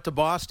 Like you went to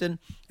Boston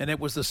and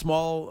it was the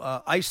small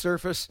ice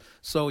surface,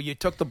 so you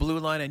took the blue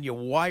line and you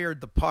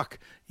wired the puck,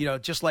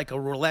 just like a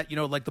roulette,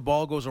 like the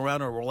ball goes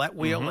around a roulette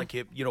wheel, like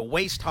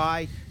waist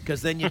high,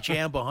 because then you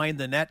jam behind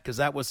the net, because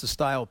that was the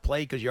style of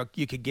play, because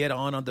you could get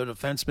on the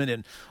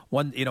defenseman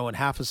in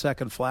half a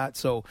second flat.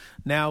 So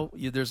now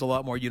there's a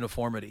lot more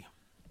uniformity.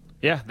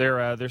 Yeah,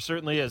 there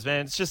certainly is,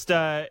 man. It's just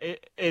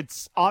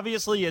it's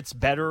obviously it's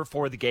better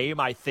for the game,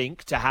 I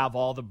think, to have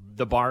all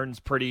the barns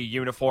pretty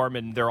uniform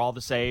and they're all the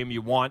same.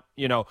 You want,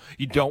 you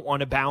don't want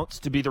to bounce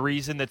to be the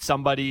reason that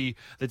somebody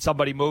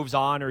moves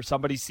on or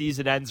somebody's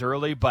season ends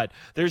early. But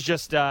there's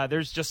just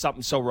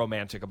something so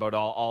romantic about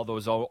all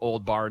those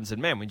old barns,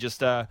 and man, we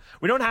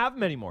don't have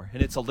them anymore,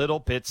 and it's a little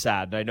bit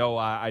sad. And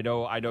I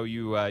know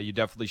you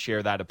definitely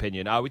share that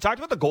opinion. We talked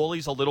about the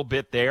goalies a little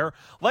bit there.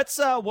 Let's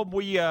when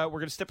we're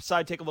going to step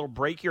aside, take a little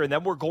break here, and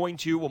then we're going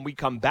to, when we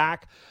come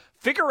back,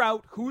 figure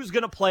out who's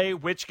going to play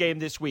which game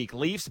this week.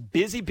 Leafs,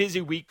 busy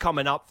week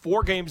coming up,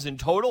 4 games in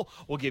total.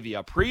 We'll give you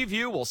a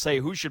preview. We'll say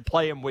who should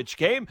play in which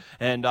game,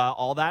 and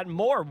all that and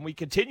more when we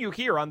continue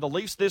here on the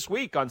Leafs This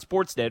Week on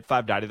Sportsnet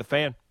 590 The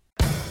Fan.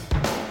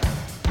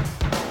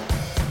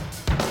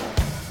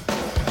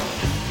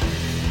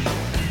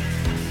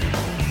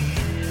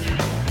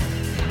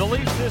 The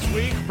Leafs This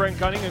Week, Brent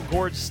Gunning and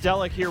Gord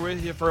Stellick here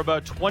with you for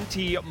about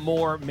 20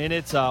 more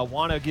minutes.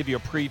 Want to give you a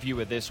preview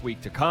of this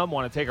week to come.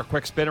 Want to take a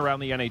quick spin around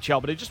the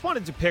NHL, but I just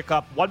wanted to pick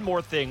up one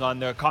more thing on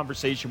the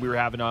conversation we were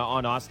having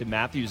on Austin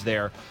Matthews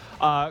there.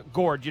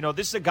 Gord,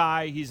 this is a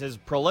guy, he's as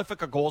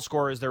prolific a goal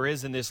scorer as there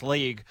is in this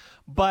league,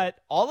 but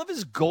all of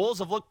his goals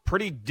have looked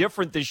pretty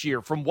different this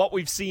year from what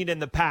we've seen in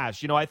the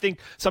past. I think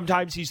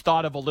sometimes he's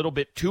thought of a little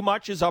bit too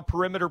much as a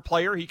perimeter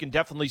player. He can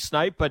definitely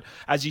snipe, but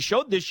as he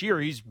showed this year,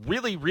 he's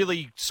really,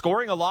 really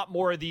scoring a lot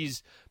more of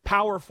these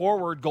power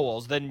forward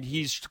goals, then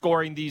he's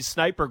scoring these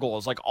sniper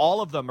goals. Like,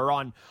 all of them are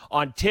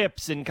on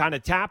tips and kind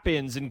of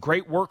tap-ins and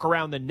great work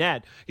around the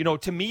net.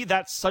 To me,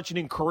 that's such an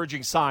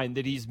encouraging sign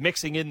that he's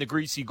mixing in the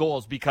greasy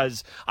goals,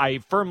 because I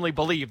firmly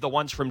believe the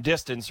ones from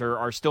distance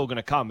are still going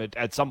to come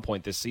at some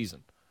point this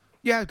season.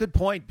 Yeah, good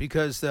point,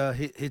 because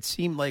it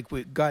seemed like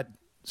we got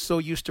so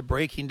used to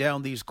breaking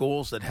down these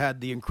goals that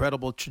had the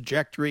incredible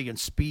trajectory and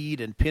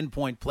speed and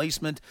pinpoint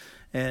placement,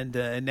 and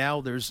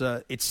now there's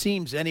it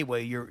seems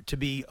anyway to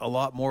be a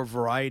lot more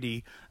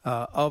variety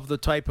of the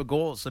type of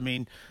goals. I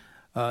mean,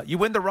 you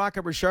win the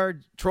Rocket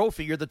Richard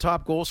Trophy, you're the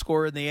top goal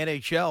scorer in the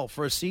NHL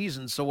for a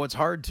season, so it's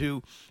hard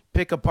to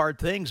pick apart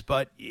things.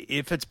 But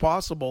if it's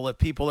possible, if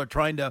people are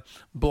trying to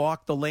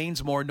block the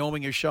lanes more,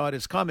 knowing a shot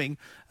is coming,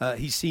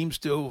 he seems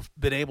to have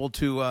been able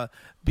to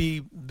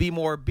be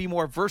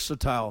more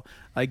versatile,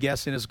 I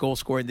guess, in his goal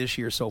scoring this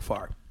year so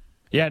far.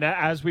 Yeah, and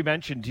as we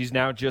mentioned, he's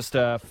now just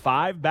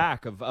 5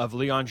 back of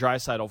Leon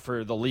Draisaitl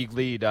for the league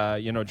lead.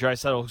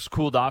 Draisaitl's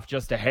cooled off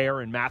just a hair,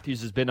 and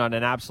Matthews has been on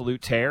an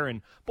absolute tear.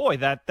 And boy,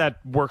 that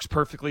works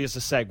perfectly as a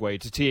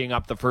segue to teeing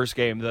up the first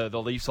game the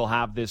Leafs will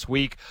have this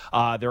week.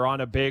 They're on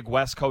a big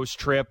West Coast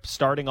trip,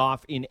 starting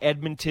off in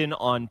Edmonton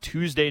on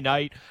Tuesday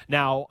night.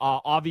 Now,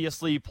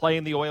 obviously,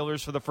 playing the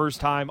Oilers for the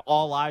first time,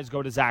 all eyes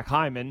go to Zach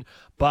Hyman,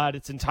 but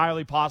it's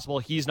entirely possible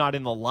he's not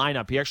in the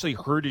lineup. He actually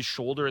hurt his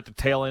shoulder at the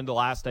tail end of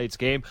last night's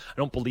game. I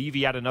don't believe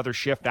he had another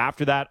shift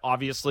after that.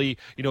 Obviously,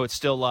 it's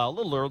still a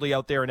little early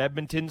out there in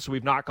Edmonton, so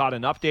we've not got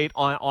an update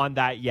on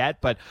that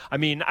yet. But, I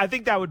mean, I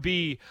think that would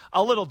be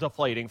a little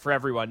deflating for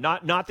everyone.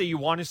 Not that you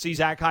want to see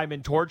Zach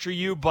Hyman torture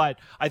you, but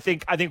I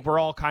think we're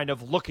all kind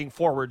of looking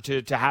forward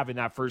to having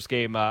that first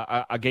game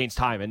against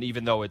Hyman,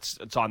 even though it's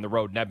on the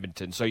road in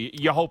Edmonton. So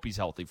you hope he's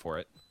healthy for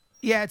it.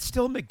 Yeah, it's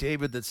still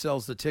McDavid that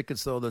sells the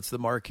tickets, though. That's the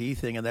marquee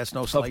thing, and that's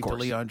no slight to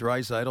Leon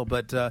Draisaitl.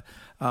 But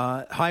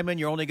Hyman,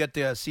 you only get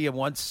to see him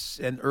once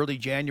in early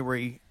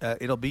January.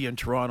 It'll be in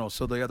Toronto,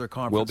 so the other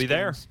conference will be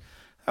there.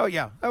 Oh,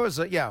 yeah. That was,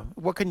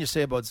 what can you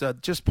say about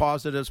that? Just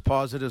positives,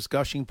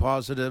 gushing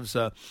positives,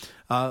 a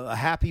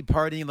happy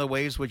partying in the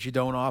ways which you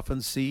don't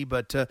often see.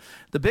 But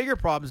the bigger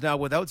problems now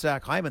without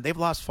Zach Hyman, they've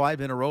lost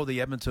 5 in a row,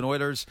 the Edmonton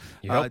Oilers.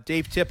 Yep.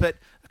 Dave Tippett,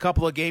 a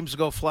couple of games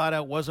ago, flat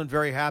out wasn't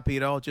very happy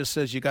at all. Just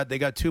says they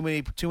got too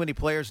many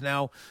players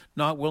now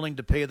not willing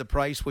to pay the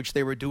price, which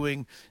they were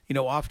doing,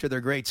 after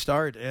their great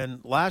start. And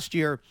last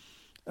year,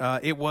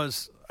 there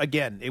was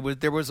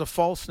a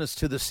falseness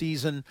to the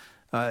season.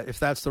 If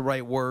that's the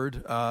right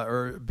word,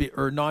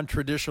 or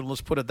non-traditional,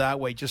 let's put it that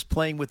way, just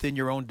playing within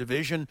your own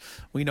division.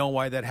 We know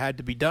why that had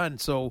to be done.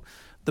 So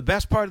the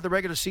best part of the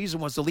regular season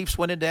was the Leafs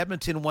went into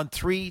Edmonton and won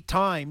 3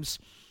 times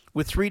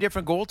with 3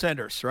 different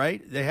goaltenders,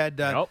 right? They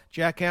had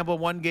Jack Campbell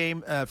one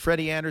game,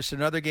 Freddie Anderson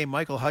another game,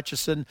 Michael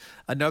Hutchison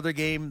another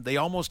game. They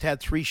almost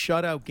had 3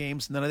 shutout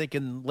games, and then I think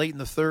late in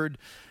the third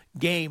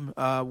game,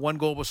 1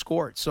 goal was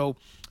scored. So,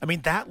 I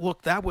mean, that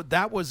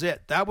was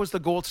it. That was the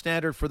gold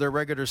standard for their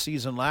regular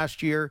season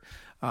last year.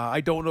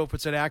 I don't know if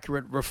it's an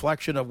accurate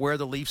reflection of where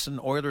the Leafs and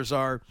Oilers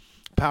are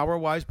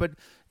power-wise, but,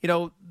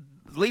 the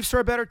Leafs are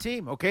a better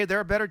team, okay?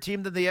 They're a better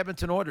team than the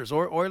Edmonton Oilers.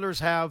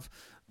 Oilers have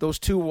those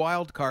 2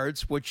 wild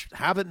cards, which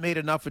haven't made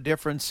enough of a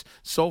difference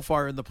so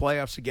far in the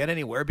playoffs to get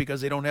anywhere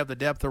because they don't have the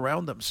depth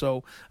around them.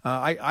 So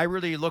I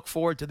really look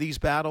forward to these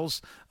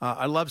battles.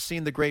 I love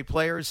seeing the great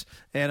players,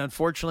 and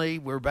unfortunately,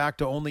 we're back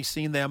to only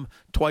seeing them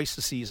twice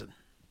a season.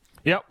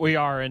 Yep, we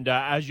are, and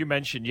as you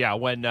mentioned,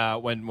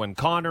 when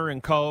Connor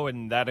and Co.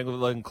 and that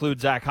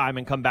includes Zach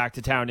Hyman come back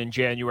to town in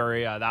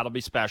January, that'll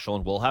be special,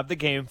 and we'll have the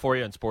game for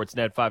you on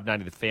Sportsnet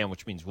 590 The Fan,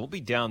 which means we'll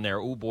be down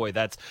there. Oh boy,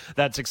 that's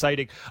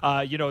exciting.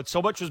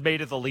 So much was made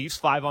of the Leafs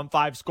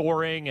 5-on-5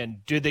 scoring,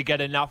 and did they get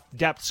enough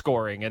depth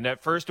scoring? And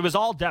at first, it was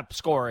all depth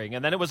scoring,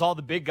 and then it was all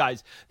the big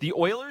guys. The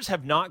Oilers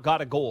have not got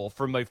a goal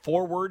from a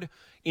forward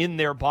in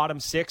their bottom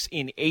 6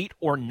 in 8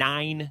 or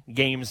 9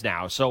 games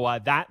now. So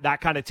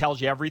that kind of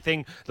tells you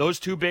everything. Those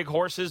 2 big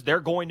horses, they're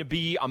going to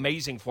be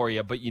amazing for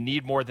you, but you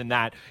need more than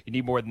that.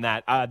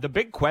 The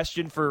big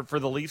question for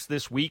the Leafs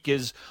this week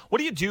is, what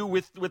do you do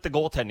with the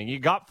goaltending? You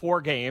got 4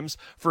 games.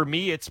 For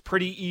me, it's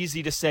pretty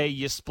easy to say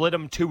you split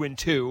them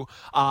 2-2.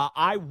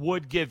 I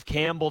would give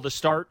Campbell the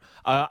start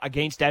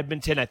against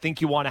Edmonton. I think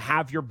you want to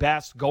have your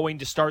best going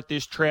to start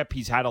this trip.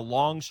 He's had a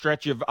long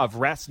stretch of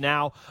rest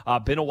now.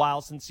 Been a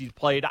while since he's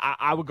played.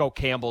 I would go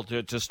Campbell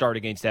to start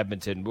against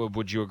Edmonton.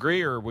 Would you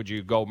agree, or would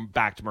you go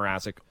back to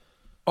Mrazek?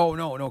 Oh,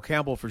 no,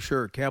 Campbell for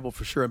sure.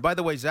 And by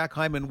the way, Zach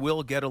Hyman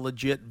will get a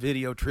legit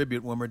video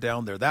tribute when we're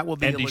down there. That will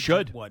be a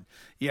legit one.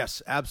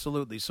 Yes,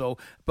 absolutely. So,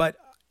 but,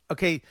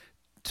 okay,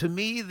 to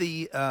me,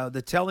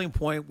 the telling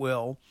point,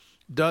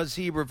 does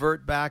he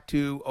revert back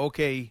to,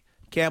 okay,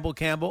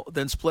 Campbell,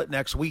 then split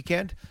next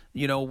weekend,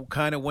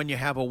 kind of when you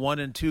have a 1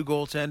 and 2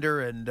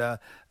 goaltender,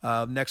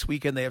 and next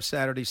weekend they have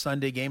Saturday,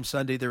 Sunday game.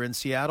 Sunday they're in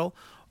Seattle.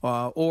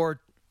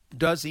 Or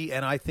does he?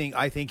 And I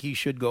think he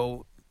should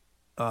go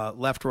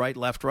left,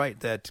 right.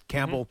 That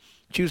Campbell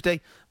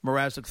Tuesday,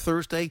 Mrazek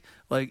Thursday,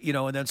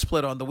 and then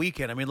split on the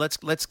weekend. I mean,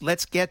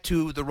 let's get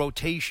to the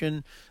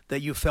rotation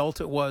that you felt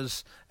it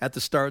was at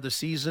the start of the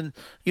season.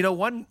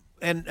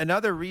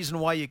 Another reason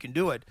why you can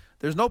do it,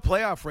 there's no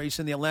playoff race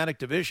in the Atlantic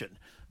Division.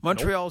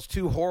 Montreal's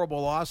two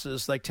horrible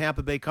losses, like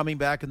Tampa Bay coming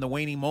back in the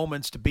waning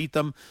moments to beat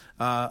them,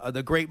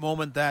 the great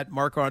moment that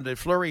Marc-Andre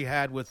Fleury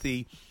had with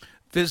the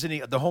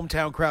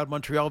hometown crowd,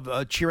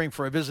 Montreal cheering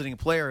for a visiting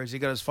player as he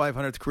got his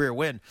 500th career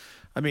win.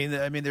 I mean,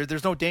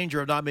 there's no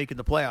danger of not making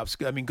the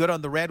playoffs. I mean, good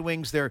on the Red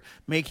Wings. They're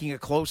making it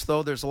close,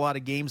 though. There's a lot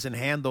of games in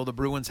hand, though, the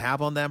Bruins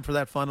have on them for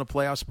that final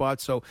playoff spot.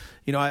 So,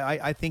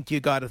 I think you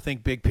got to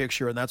think big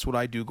picture, and that's what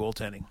I do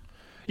goaltending.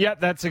 Yeah,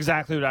 that's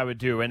exactly what I would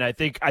do. And I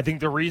think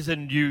the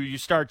reason you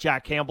start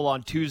Jack Campbell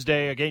on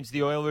Tuesday against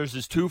the Oilers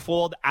is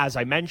twofold. As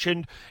I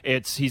mentioned,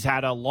 he's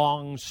had a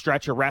long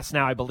stretch of rest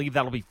now. I believe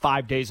that'll be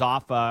 5 days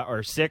off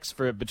or 6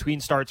 for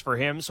between starts for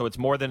him, so it's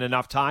more than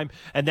enough time.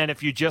 And then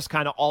if you just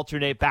kind of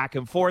alternate back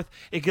and forth,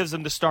 it gives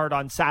him the start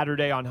on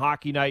Saturday on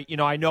hockey night.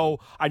 I know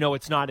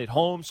it's not at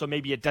home, so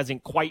maybe it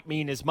doesn't quite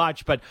mean as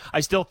much, but I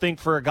still think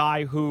for a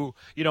guy who,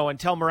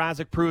 until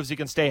Mrazek proves he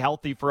can stay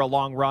healthy for a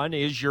long run,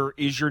 is your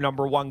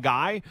number one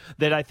guy,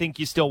 that I think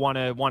you still want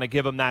to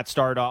give him that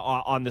start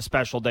on the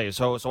special day.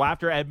 So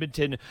after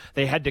Edmonton,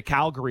 they head to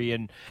Calgary,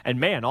 and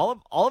man, all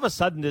of a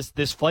sudden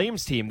this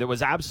Flames team that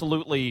was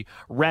absolutely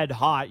red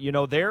hot,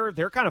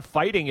 they're kind of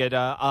fighting it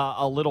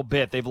a little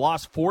bit. They've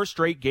lost 4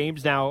 straight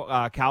games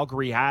now.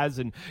 Calgary has,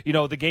 and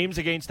the games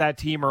against that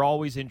team are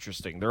always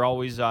interesting. They're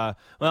always I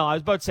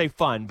was about to say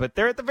fun, but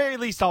they're at the very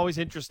least always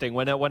interesting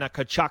when a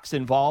Tkachuk's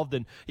involved.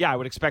 And yeah, I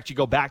would expect you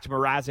go back to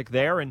Mrazek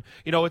there, and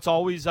it's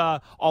always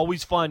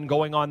fun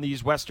going on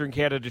these Western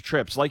Canada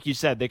trips. Like you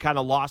said, they kind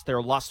of lost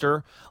their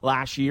luster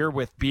last year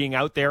with being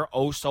out there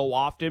so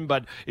often,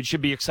 but it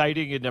should be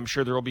exciting, and I'm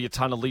sure there will be a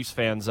ton of Leafs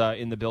fans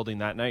in the building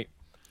that night.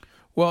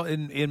 Well,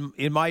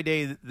 in my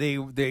day,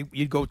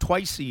 you'd go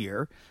twice a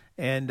year,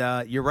 and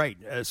you're right.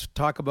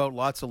 Talk about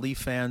lots of Leaf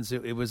fans.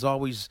 It was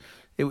always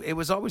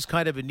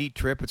kind of a neat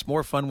trip. It's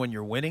more fun when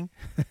you're winning.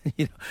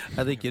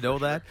 I think you know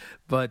that.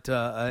 But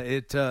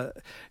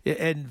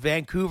and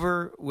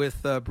Vancouver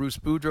with Bruce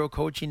Boudreau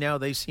coaching now,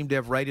 they seem to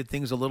have righted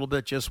things a little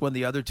bit just when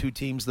the other two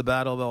teams, the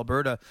Battle of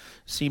Alberta,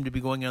 seem to be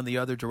going in the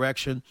other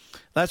direction.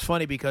 That's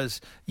funny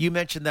because you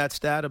mentioned that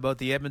stat about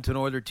the Edmonton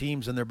Oilers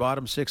teams and their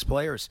bottom 6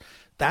 players.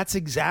 That's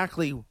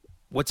exactly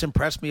what's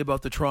impressed me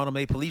about the Toronto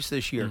Maple Leafs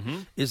this year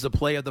is the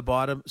play of the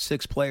bottom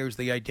 6 players,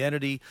 the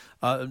identity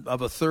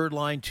of a third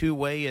line,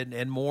 two-way,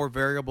 and more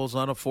variables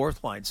on a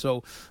fourth line.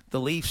 So the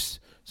Leafs,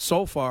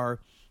 so far,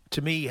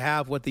 to me,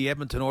 have what the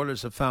Edmonton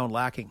Oilers have found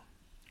lacking.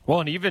 Well,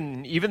 and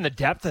even the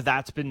depth of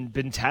that's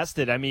been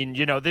tested. I mean,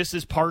 this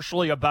is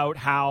partially about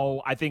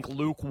how I think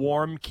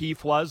lukewarm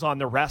Keefe was on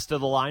the rest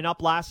of the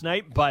lineup last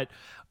night, but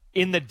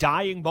in the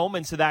dying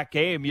moments of that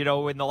game,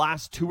 in the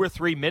last 2 or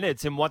 3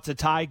 minutes in what's a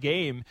tie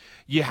game,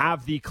 you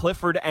have the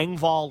Clifford,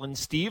 Engvall, and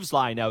Steves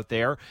line out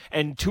there,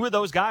 and 2 of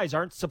those guys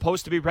aren't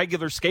supposed to be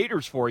regular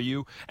skaters for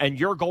you, and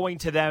you're going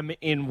to them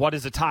in what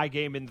is a tie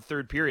game in the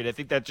third period. I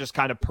think that just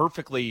kind of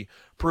perfectly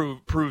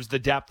proves the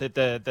depth that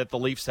the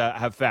Leafs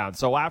have found.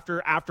 So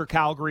after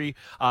Calgary,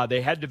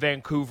 they head to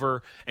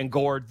Vancouver, and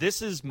Gord,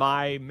 this is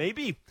my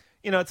maybe...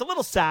 it's a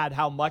little sad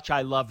how much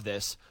I love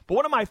this, but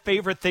one of my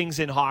favorite things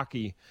in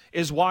hockey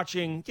is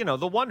watching,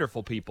 the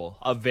wonderful people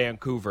of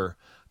Vancouver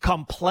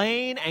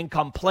complain and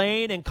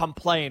complain and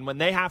complain when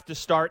they have to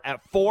start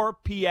at 4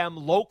 p.m.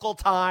 local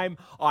time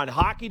on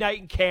Hockey Night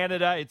in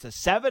Canada. It's a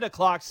 7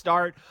 o'clock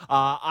start.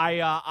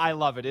 I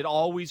love it. It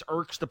always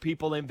irks the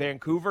people in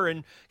Vancouver.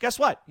 And guess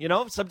what?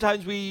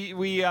 Sometimes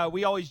we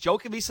always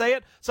jokingly say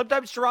it.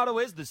 Sometimes Toronto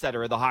is the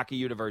center of the hockey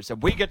universe,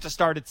 and we get to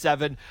start at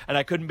 7, and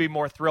I couldn't be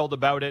more thrilled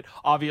about it.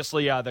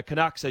 Obviously, the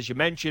Canucks, as you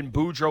mentioned,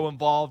 Boudreau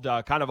involved,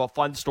 kind of a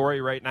fun story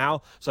right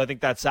now. So I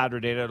think that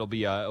Saturday night it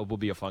will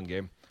be a fun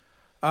game.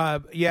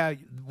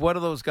 One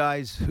of those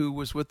guys who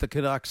was with the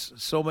Canucks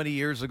so many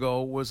years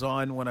ago was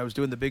on when I was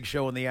doing the big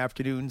show in the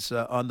afternoons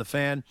on The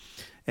Fan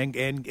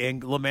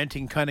and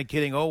lamenting, kind of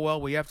kidding,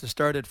 we have to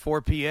start at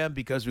 4 p.m.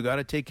 because we got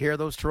to take care of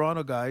those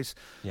Toronto guys.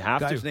 You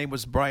have Guy's to. name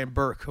was Brian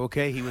Burke,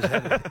 okay? He was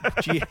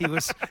he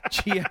was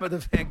GM of the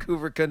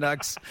Vancouver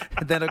Canucks.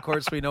 And then, of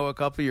course, we know a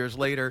couple years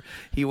later,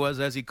 he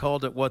was, as he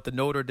called it, the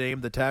Notre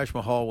Dame, the Taj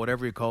Mahal,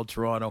 whatever he called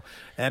Toronto.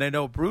 And I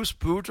know Bruce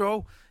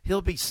Boudreau,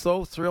 he'll be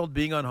so thrilled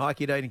being on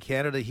Hockey Night in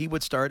Canada. He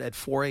would start at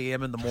 4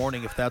 a.m. in the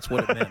morning if that's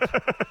what it meant.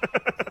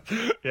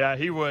 Yeah,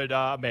 he would.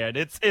 Man,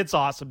 it's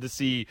awesome to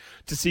see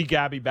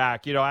Gabby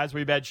back. As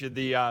we mentioned,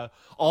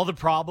 all the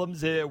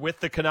problems with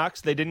the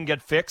Canucks, they didn't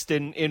get fixed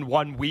in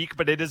 1 week,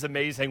 but it is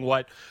amazing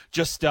what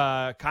just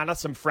kind of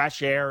some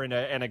fresh air and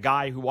a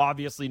guy who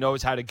obviously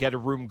knows how to get a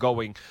room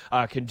going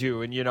can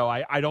do. And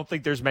I don't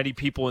think there's many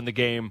people in the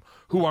game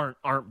who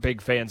aren't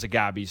big fans of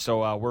Gabby.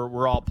 So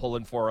we're all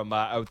pulling for him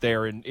out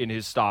there in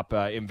his style. stop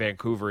in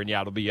Vancouver. And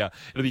yeah, it'll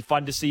be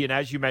fun to see. And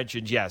as you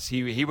mentioned, yes,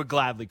 he would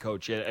gladly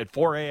coach at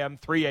 4 a.m.,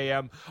 3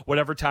 a.m.,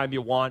 whatever time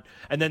you want.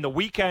 And then the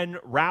weekend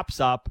wraps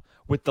up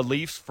with the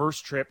Leafs'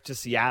 first trip to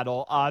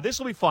Seattle. This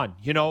will be fun.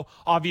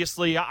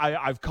 Obviously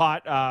I've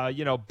caught,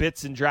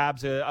 bits and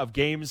drabs of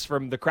games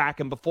from the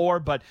Kraken before,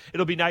 but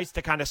it'll be nice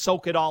to kind of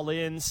soak it all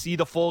in, see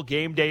the full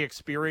game day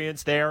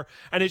experience there.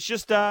 And it's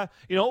just, it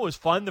was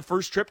fun. The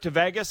first trip to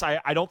Vegas.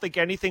 I don't think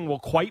anything will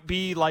quite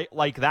be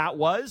like that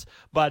was,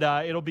 but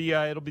it'll be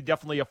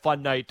definitely a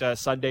fun night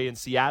Sunday in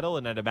Seattle.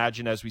 And I'd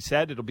imagine, as we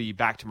said, it'll be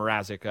back to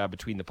Mrazek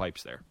between the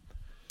pipes there.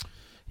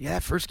 Yeah,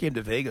 that first game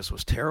to Vegas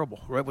was terrible.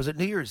 Right? Was it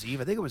New Year's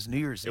Eve? I think it was New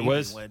Year's Eve. It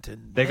was.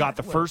 They got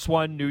the first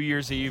one New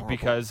Year's Eve horrible.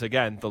 Because,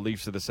 again, the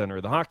Leafs are the center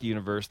of the hockey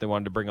universe. They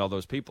wanted to bring all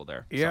those people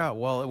there. Yeah,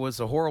 well, it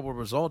was a horrible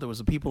result. It was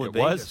the people in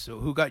Vegas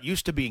who got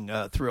used to being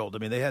thrilled. I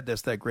mean, they had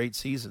that great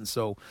season.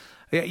 So,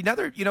 yeah,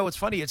 it's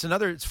funny.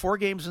 It's 4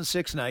 games in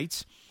 6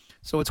 nights.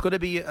 So it's going to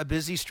be a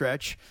busy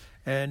stretch.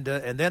 And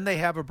then they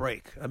have a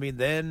break. I mean,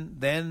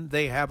 then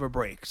they have a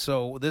break.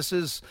 So this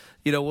is,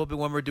 we'll be,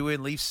 when we're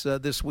doing Leafs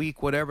this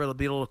week, whatever, it'll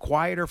be a little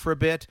quieter for a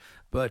bit.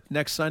 But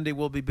next Sunday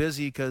we'll be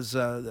busy because,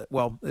 you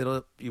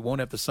won't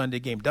have the Sunday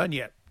game done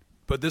yet.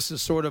 But this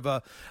is sort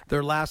of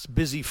their last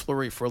busy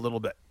flurry for a little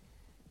bit.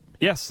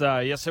 Yes,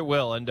 it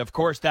will. And, of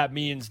course, that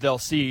means they'll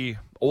see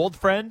old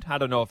friend. I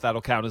don't know if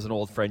that'll count as an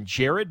old friend.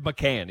 Jared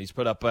McCann. He's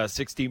put up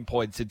 16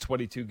 points in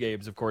 22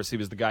 games. Of course, he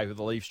was the guy who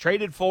the Leafs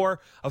traded for,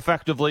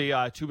 effectively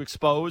to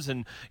expose.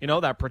 And,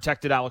 that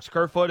protected Alex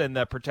Kerfoot and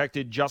that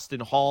protected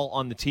Justin Hall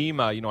on the team.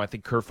 I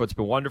think Kerfoot's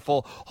been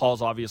wonderful.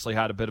 Hall's obviously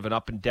had a bit of an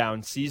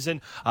up-and-down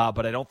season.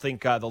 But I don't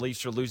think the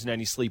Leafs are losing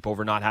any sleep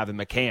over not having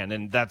McCann.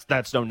 And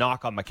that's no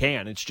knock on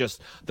McCann. It's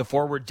just the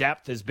forward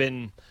depth has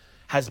been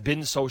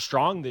so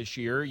strong this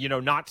year.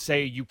 Not to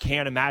say you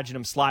can't imagine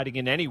him sliding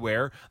in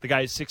anywhere. The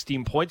guy has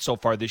 16 points so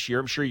far this year.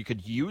 I'm sure you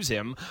could use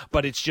him,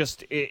 but it's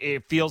just,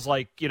 it feels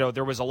like,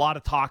 there was a lot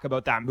of talk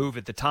about that move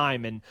at the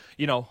time. And,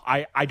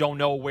 I don't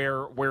know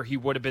where he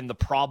would have been the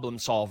problem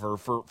solver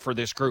for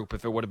this group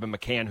if it would have been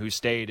McCann who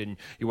stayed and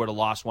you would have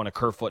lost one of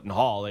Kerfoot and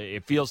Hall.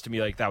 It feels to me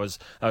like that was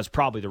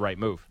probably the right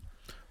move.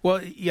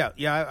 Well, yeah,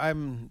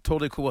 I'm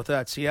totally cool with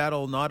that.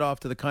 Seattle not off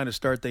to the kind of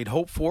start they'd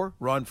hoped for.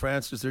 Ron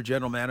Francis, their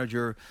general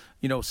manager,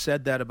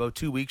 said that about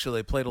 2 weeks ago.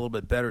 They played a little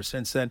bit better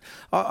since then.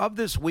 Of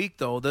this week,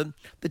 though, the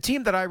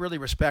team that I really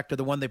respect are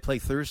the one they play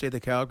Thursday, the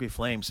Calgary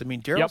Flames. I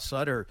mean, Daryl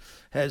Sutter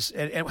has,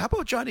 and how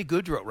about Johnny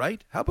Gaudreau,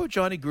 right? How about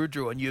Johnny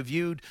Gaudreau? And you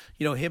viewed,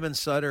 him and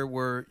Sutter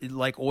were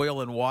like oil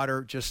and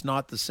water, just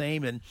not the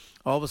same. And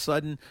all of a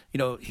sudden,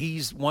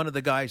 he's one of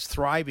the guys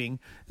thriving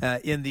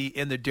in the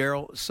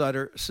Daryl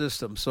Sutter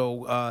system.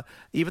 So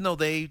even though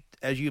they,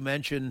 as you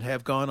mentioned,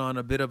 have gone on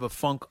a bit of a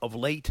funk of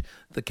late,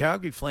 the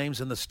Calgary Flames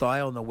and the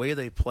style and the way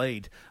they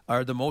played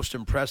are the most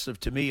impressive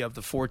to me of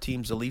the 4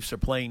 teams the Leafs are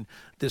playing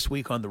this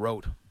week on the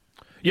road.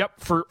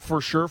 Yep,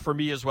 for sure, for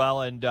me as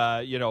well. And,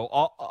 a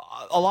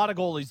lot of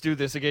goalies do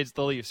this against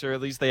the Leafs, or at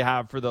least they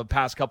have for the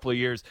past couple of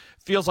years.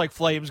 Feels like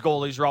Flames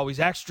goalies are always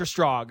extra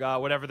strong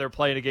whenever they're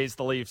playing against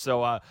the Leafs.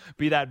 So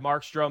be that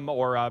Markstrom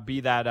or be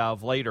that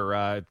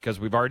Vlader, because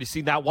we've already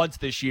seen that once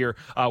this year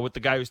with the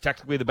guy who's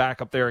technically the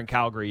backup there in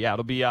Calgary. Yeah,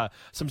 it'll be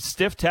some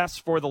stiff tests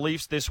for the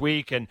Leafs this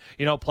week and,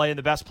 playing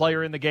the best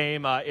player in the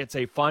game. It's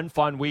a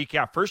fun week.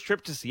 Yeah, first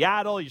trip to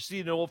Seattle. You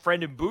see an old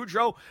friend in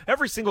Boudreau.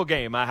 Every single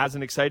game has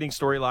an exciting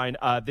storyline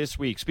this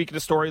week. Speaking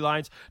of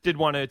storylines, did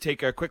want to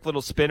take a quick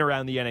little spin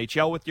around the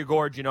NHL with you,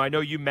 Gord. I know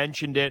you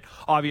mentioned it.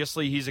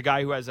 Obviously, he's a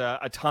guy who has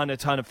a ton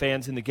of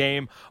fans in the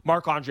game.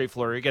 Marc-Andre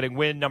Fleury getting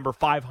win number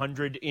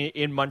 500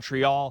 in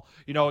Montreal.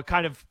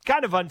 Kind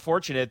of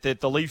unfortunate that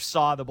the Leafs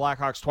saw the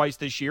Blackhawks twice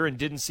this year and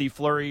didn't see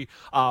Fleury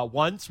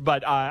once,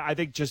 but I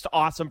think just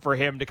awesome for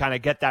him to kind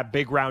of get that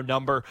big round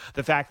number.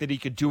 The fact that he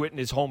could do it in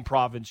his home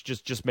province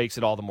just makes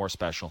it all the more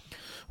special.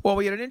 Well,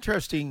 we had an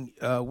interesting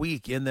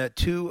week in that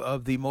 2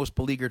 of the most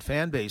beleaguered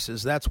fan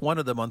bases. That's one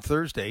of them on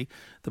Thursday.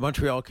 The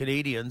Montreal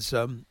Canadiens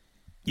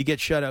you get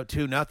shut out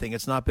 2-0.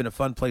 It's not been a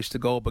fun place to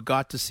go, but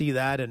got to see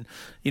that. And,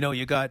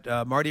 you got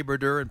Marty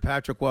Brodeur and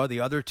Patrick Waugh,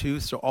 the other two.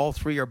 So all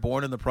three are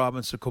born in the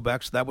province of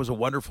Quebec. So that was a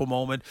wonderful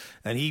moment.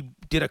 And he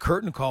did a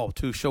curtain call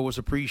to show his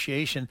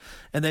appreciation.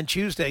 And then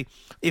Tuesday,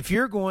 if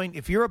you're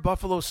a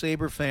Buffalo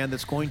Sabre fan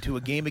that's going to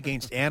a game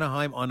against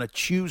Anaheim on a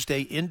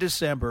Tuesday in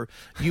December,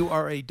 you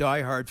are a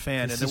diehard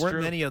fan. And there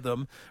weren't many of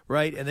them,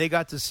 right? And they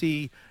got to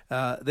see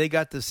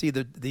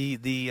the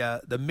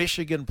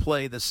Michigan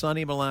play, the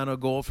Sonny Milano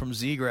goal from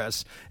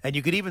Zegras, and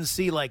you could even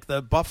see like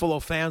the Buffalo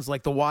fans,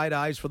 like the wide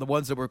eyes for the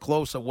ones that were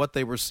close of what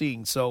they were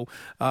seeing. So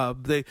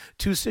the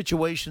two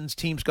situations,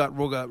 teams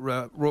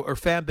or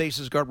fan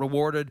bases got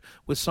rewarded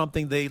with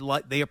something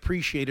they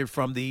appreciated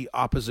from the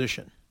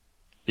opposition.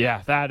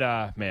 Yeah,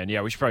 that,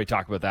 we should probably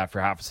talk about that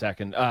for half a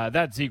second.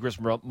 That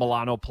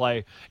Zegras-Milano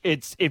play,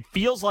 it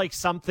feels like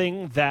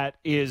something that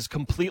is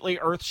completely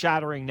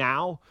earth-shattering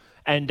now.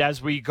 And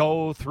as we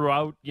go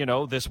throughout,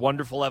 this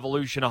wonderful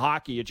evolution of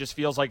hockey, it just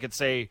feels like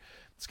it's a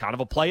it's kind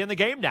of a play in the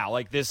game now.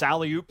 Like this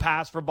alley-oop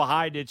pass from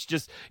behind, it's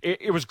just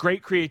it was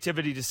great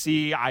creativity to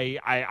see.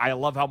 I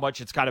love how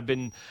much it's kind of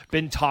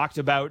been talked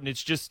about, and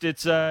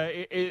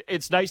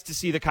it's nice to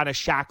see the kind of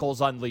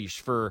shackles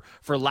unleashed, for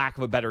lack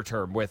of a better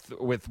term, with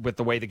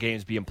the way the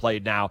game's being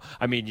played now.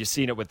 I mean, you've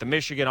seen it with the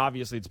Michigan.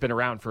 Obviously, it's been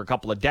around for a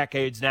couple of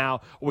decades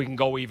now. We can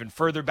go even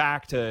further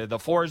back to the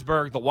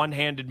Forsberg, the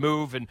one-handed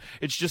move, and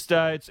it's just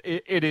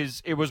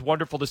it was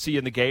wonderful to see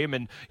in the game.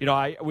 And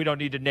we don't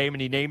need to name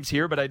any names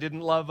here, but I didn't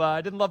love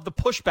the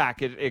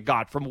pushback it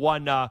got from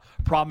one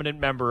prominent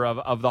member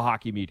of the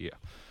hockey media.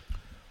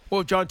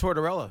 Well, John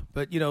Tortorella,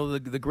 but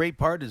the great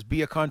part is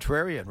be a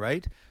contrarian,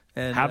 right?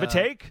 And have a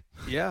take.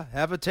 Yeah,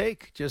 have a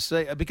take. Just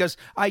say, because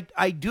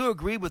I do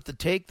agree with the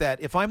take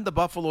that if I'm the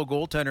Buffalo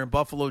goaltender and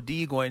Buffalo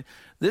D going,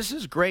 this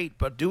is great,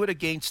 but do it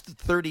against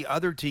 30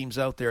 other teams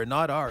out there,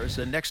 not ours.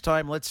 And next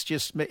time, let's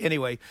just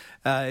anyway.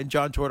 And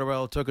John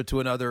Tortorella took it to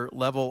another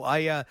level.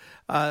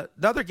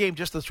 Another game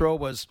just to throw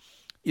was,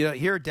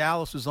 here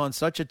Dallas was on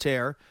such a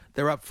tear.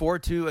 They're up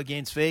 4-2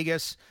 against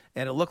Vegas,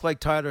 and it looked like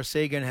Tyler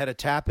Seguin had a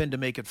tap in to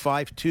make it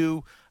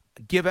 5-2.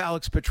 Give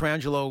Alex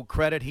Pietrangelo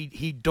credit.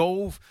 He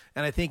dove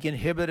and I think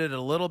inhibited a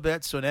little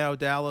bit. So now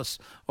Dallas,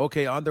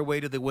 on their way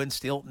to the win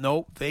still.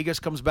 No, Vegas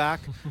comes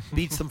back,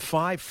 beats them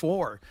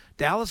 5-4.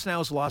 Dallas now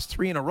has lost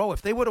 3 in a row.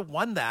 If they would have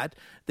won that,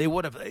 they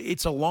would have.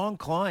 It's a long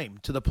climb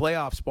to the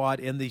playoff spot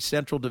in the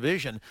Central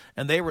Division,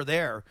 and they were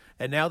there.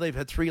 And now they've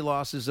had 3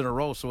 losses in a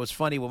row. So it's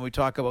funny when we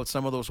talk about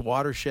some of those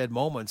watershed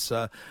moments.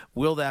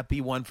 Will that be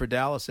one for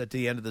Dallas at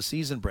the end of the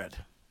season, Brent?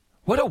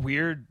 What a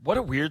weird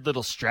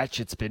little stretch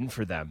it's been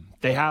for them.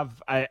 They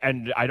have,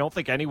 and I don't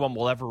think anyone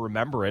will ever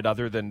remember it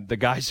other than the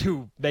guys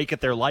who make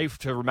it their life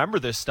to remember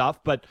this stuff.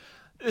 But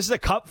this is a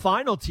cup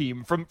final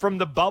team from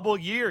the bubble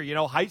year.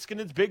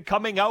 Heiskanen's big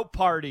coming out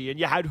party, and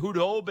you had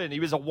Hudobin.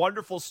 He was a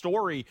wonderful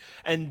story.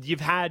 And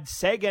you've had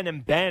Seguin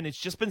and Ben. It's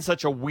just been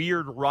such a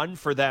weird run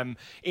for them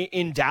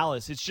in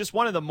Dallas. It's just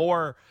one of the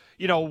more,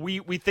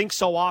 we think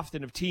so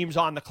often of teams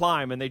on the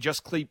climb, and they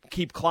just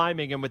keep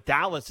climbing. And with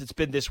Dallas, it's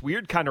been this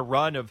weird kind of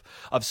run of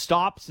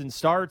stops and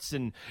starts,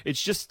 and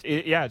it's just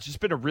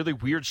been a really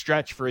weird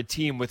stretch for a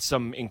team with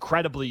some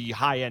incredibly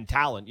high-end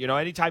talent.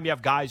 Anytime you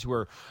have guys who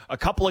are a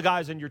couple of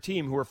guys on your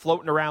team who are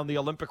floating around the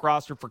Olympic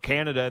roster for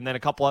Canada, and then a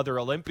couple other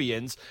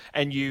Olympians,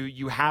 and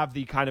you have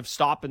the kind of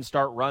stop and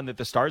start run that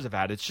the Stars have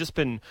had. It's just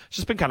been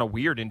kind of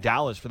weird in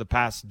Dallas for the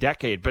past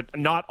decade, but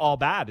not all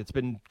bad. It's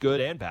been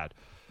good and bad.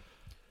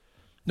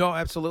 No,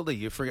 absolutely.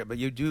 You forget, but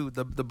you do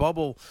the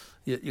bubble.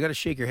 You got to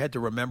shake your head to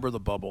remember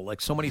the bubble.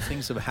 Like so many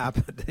things have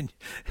happened,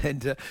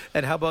 and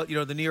how about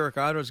the New York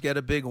Islanders get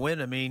a big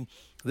win? I mean,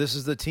 this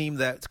is the team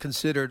that's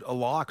considered a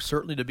lock,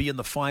 certainly to be in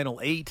the final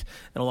 8,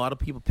 and a lot of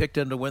people picked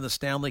them to win the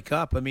Stanley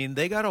Cup. I mean,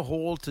 they got a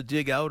hole to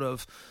dig out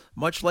of,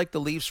 much like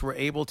the Leafs were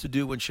able to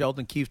do when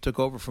Sheldon Keefe took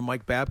over from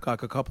Mike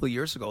Babcock a couple of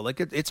years ago. Like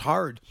it's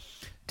hard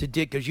to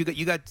dig because you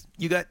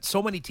got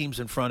so many teams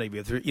in front of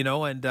you,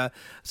 and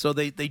so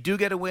they do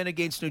get a win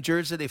against New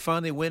Jersey. They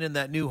finally win in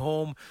that new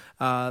home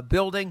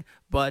building,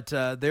 but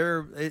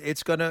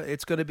it's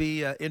gonna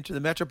be into the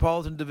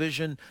Metropolitan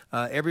Division.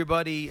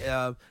 Everybody's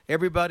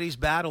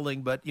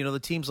battling, but the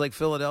teams like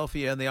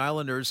Philadelphia and the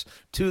Islanders,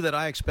 2 that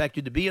I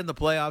expected to be in the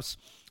playoffs.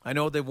 I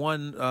know they've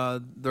won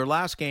their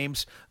last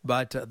games,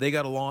 but they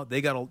got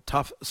a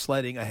tough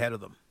sledding ahead of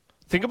them.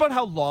 Think about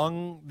how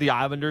long the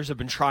Islanders have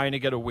been trying to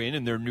get a win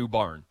in their new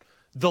barn.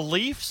 The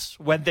Leafs,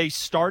 when they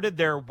started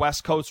their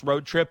West Coast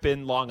road trip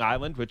in Long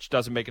Island, which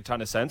doesn't make a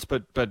ton of sense,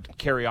 but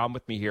carry on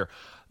with me here.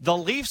 The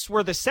Leafs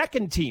were the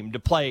second team to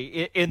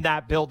play in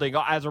that building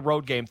as a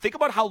road game. Think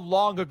about how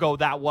long ago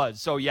that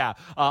was. So,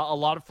 a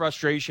lot of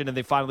frustration, and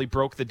they finally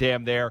broke the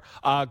dam there.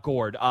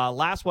 Gord,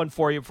 last one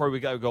for you before we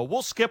go.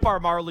 We'll skip our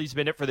Marlies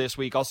Minute for this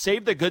week. I'll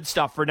save the good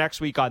stuff for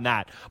next week on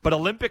that. But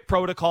Olympic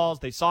protocols,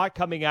 they saw it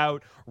coming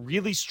out,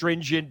 really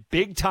stringent,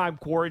 big-time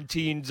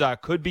quarantines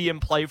could be in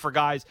play for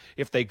guys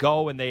if they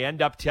go and they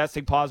end up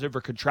testing positive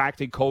or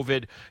contracting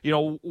COVID.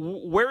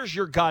 Where's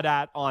your gut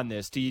at on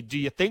this? Do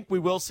you think we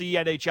will see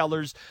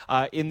NHLers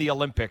in the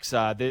Olympics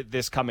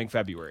this coming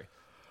February?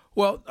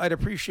 Well, I'd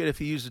appreciate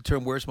if you use the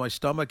term "where's my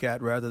stomach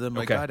at" rather than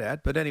my gut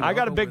at. But anyway, I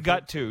got a big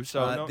gut tone. Too,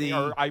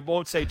 so I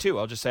won't say 2.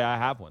 I'll just say I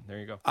have one. There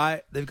you go.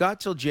 They've got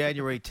till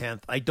January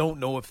 10th. I don't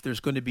know if there's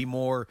going to be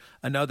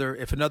another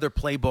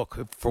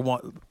playbook,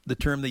 for the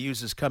term they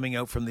use, is coming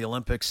out from the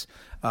Olympics.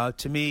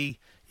 To me,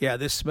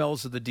 this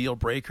smells of the deal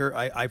breaker.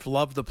 I've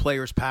loved the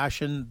players'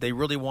 passion. They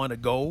really want to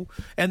go,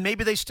 and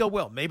maybe they still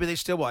will.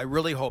 I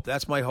really hope.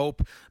 That's my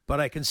hope. But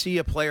I can see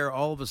a player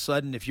all of a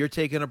sudden, if you're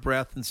taking a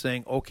breath and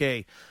saying,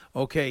 okay,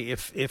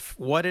 if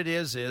what it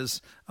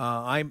is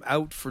I'm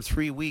out for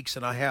 3 weeks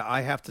and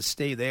I have to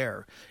stay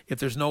there. If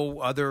there's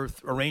no other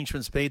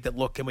arrangements made that,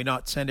 look, can we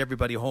not send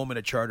everybody home in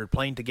a chartered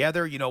plane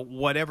together?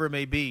 Whatever it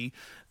may be,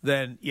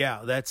 then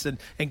that's and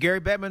Gary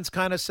Bettman's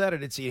kind of said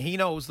it. He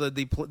knows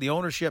the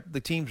ownership,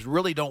 the teams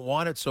really don't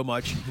want it so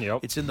much.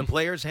 Yep. It's in the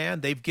players'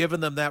 hand. They've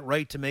given them that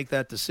right to make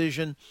that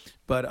decision.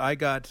 But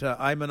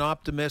I'm an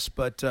optimist.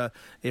 But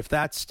if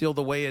that's still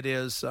the way it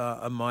is,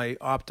 my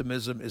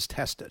optimism is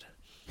tested.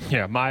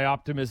 Yeah, my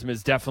optimism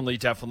is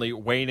definitely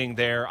waning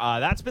there.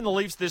 That's been the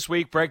Leafs this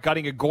week. Brett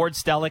Gutting and Gord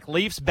Stellick.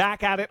 Leafs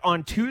back at it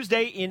on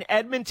Tuesday in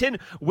Edmonton.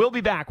 We'll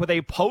be back with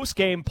a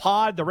post-game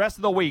pod the rest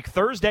of the week.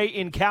 Thursday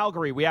in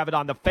Calgary. We have it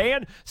on The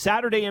Fan.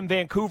 Saturday in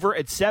Vancouver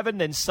at 7.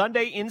 Then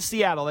Sunday in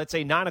Seattle. That's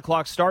a 9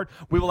 o'clock start.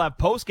 We will have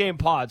post-game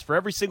pods for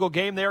every single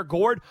game there.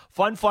 Gord,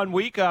 fun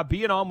week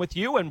being on with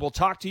you, and we'll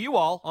talk to you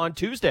all on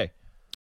Tuesday.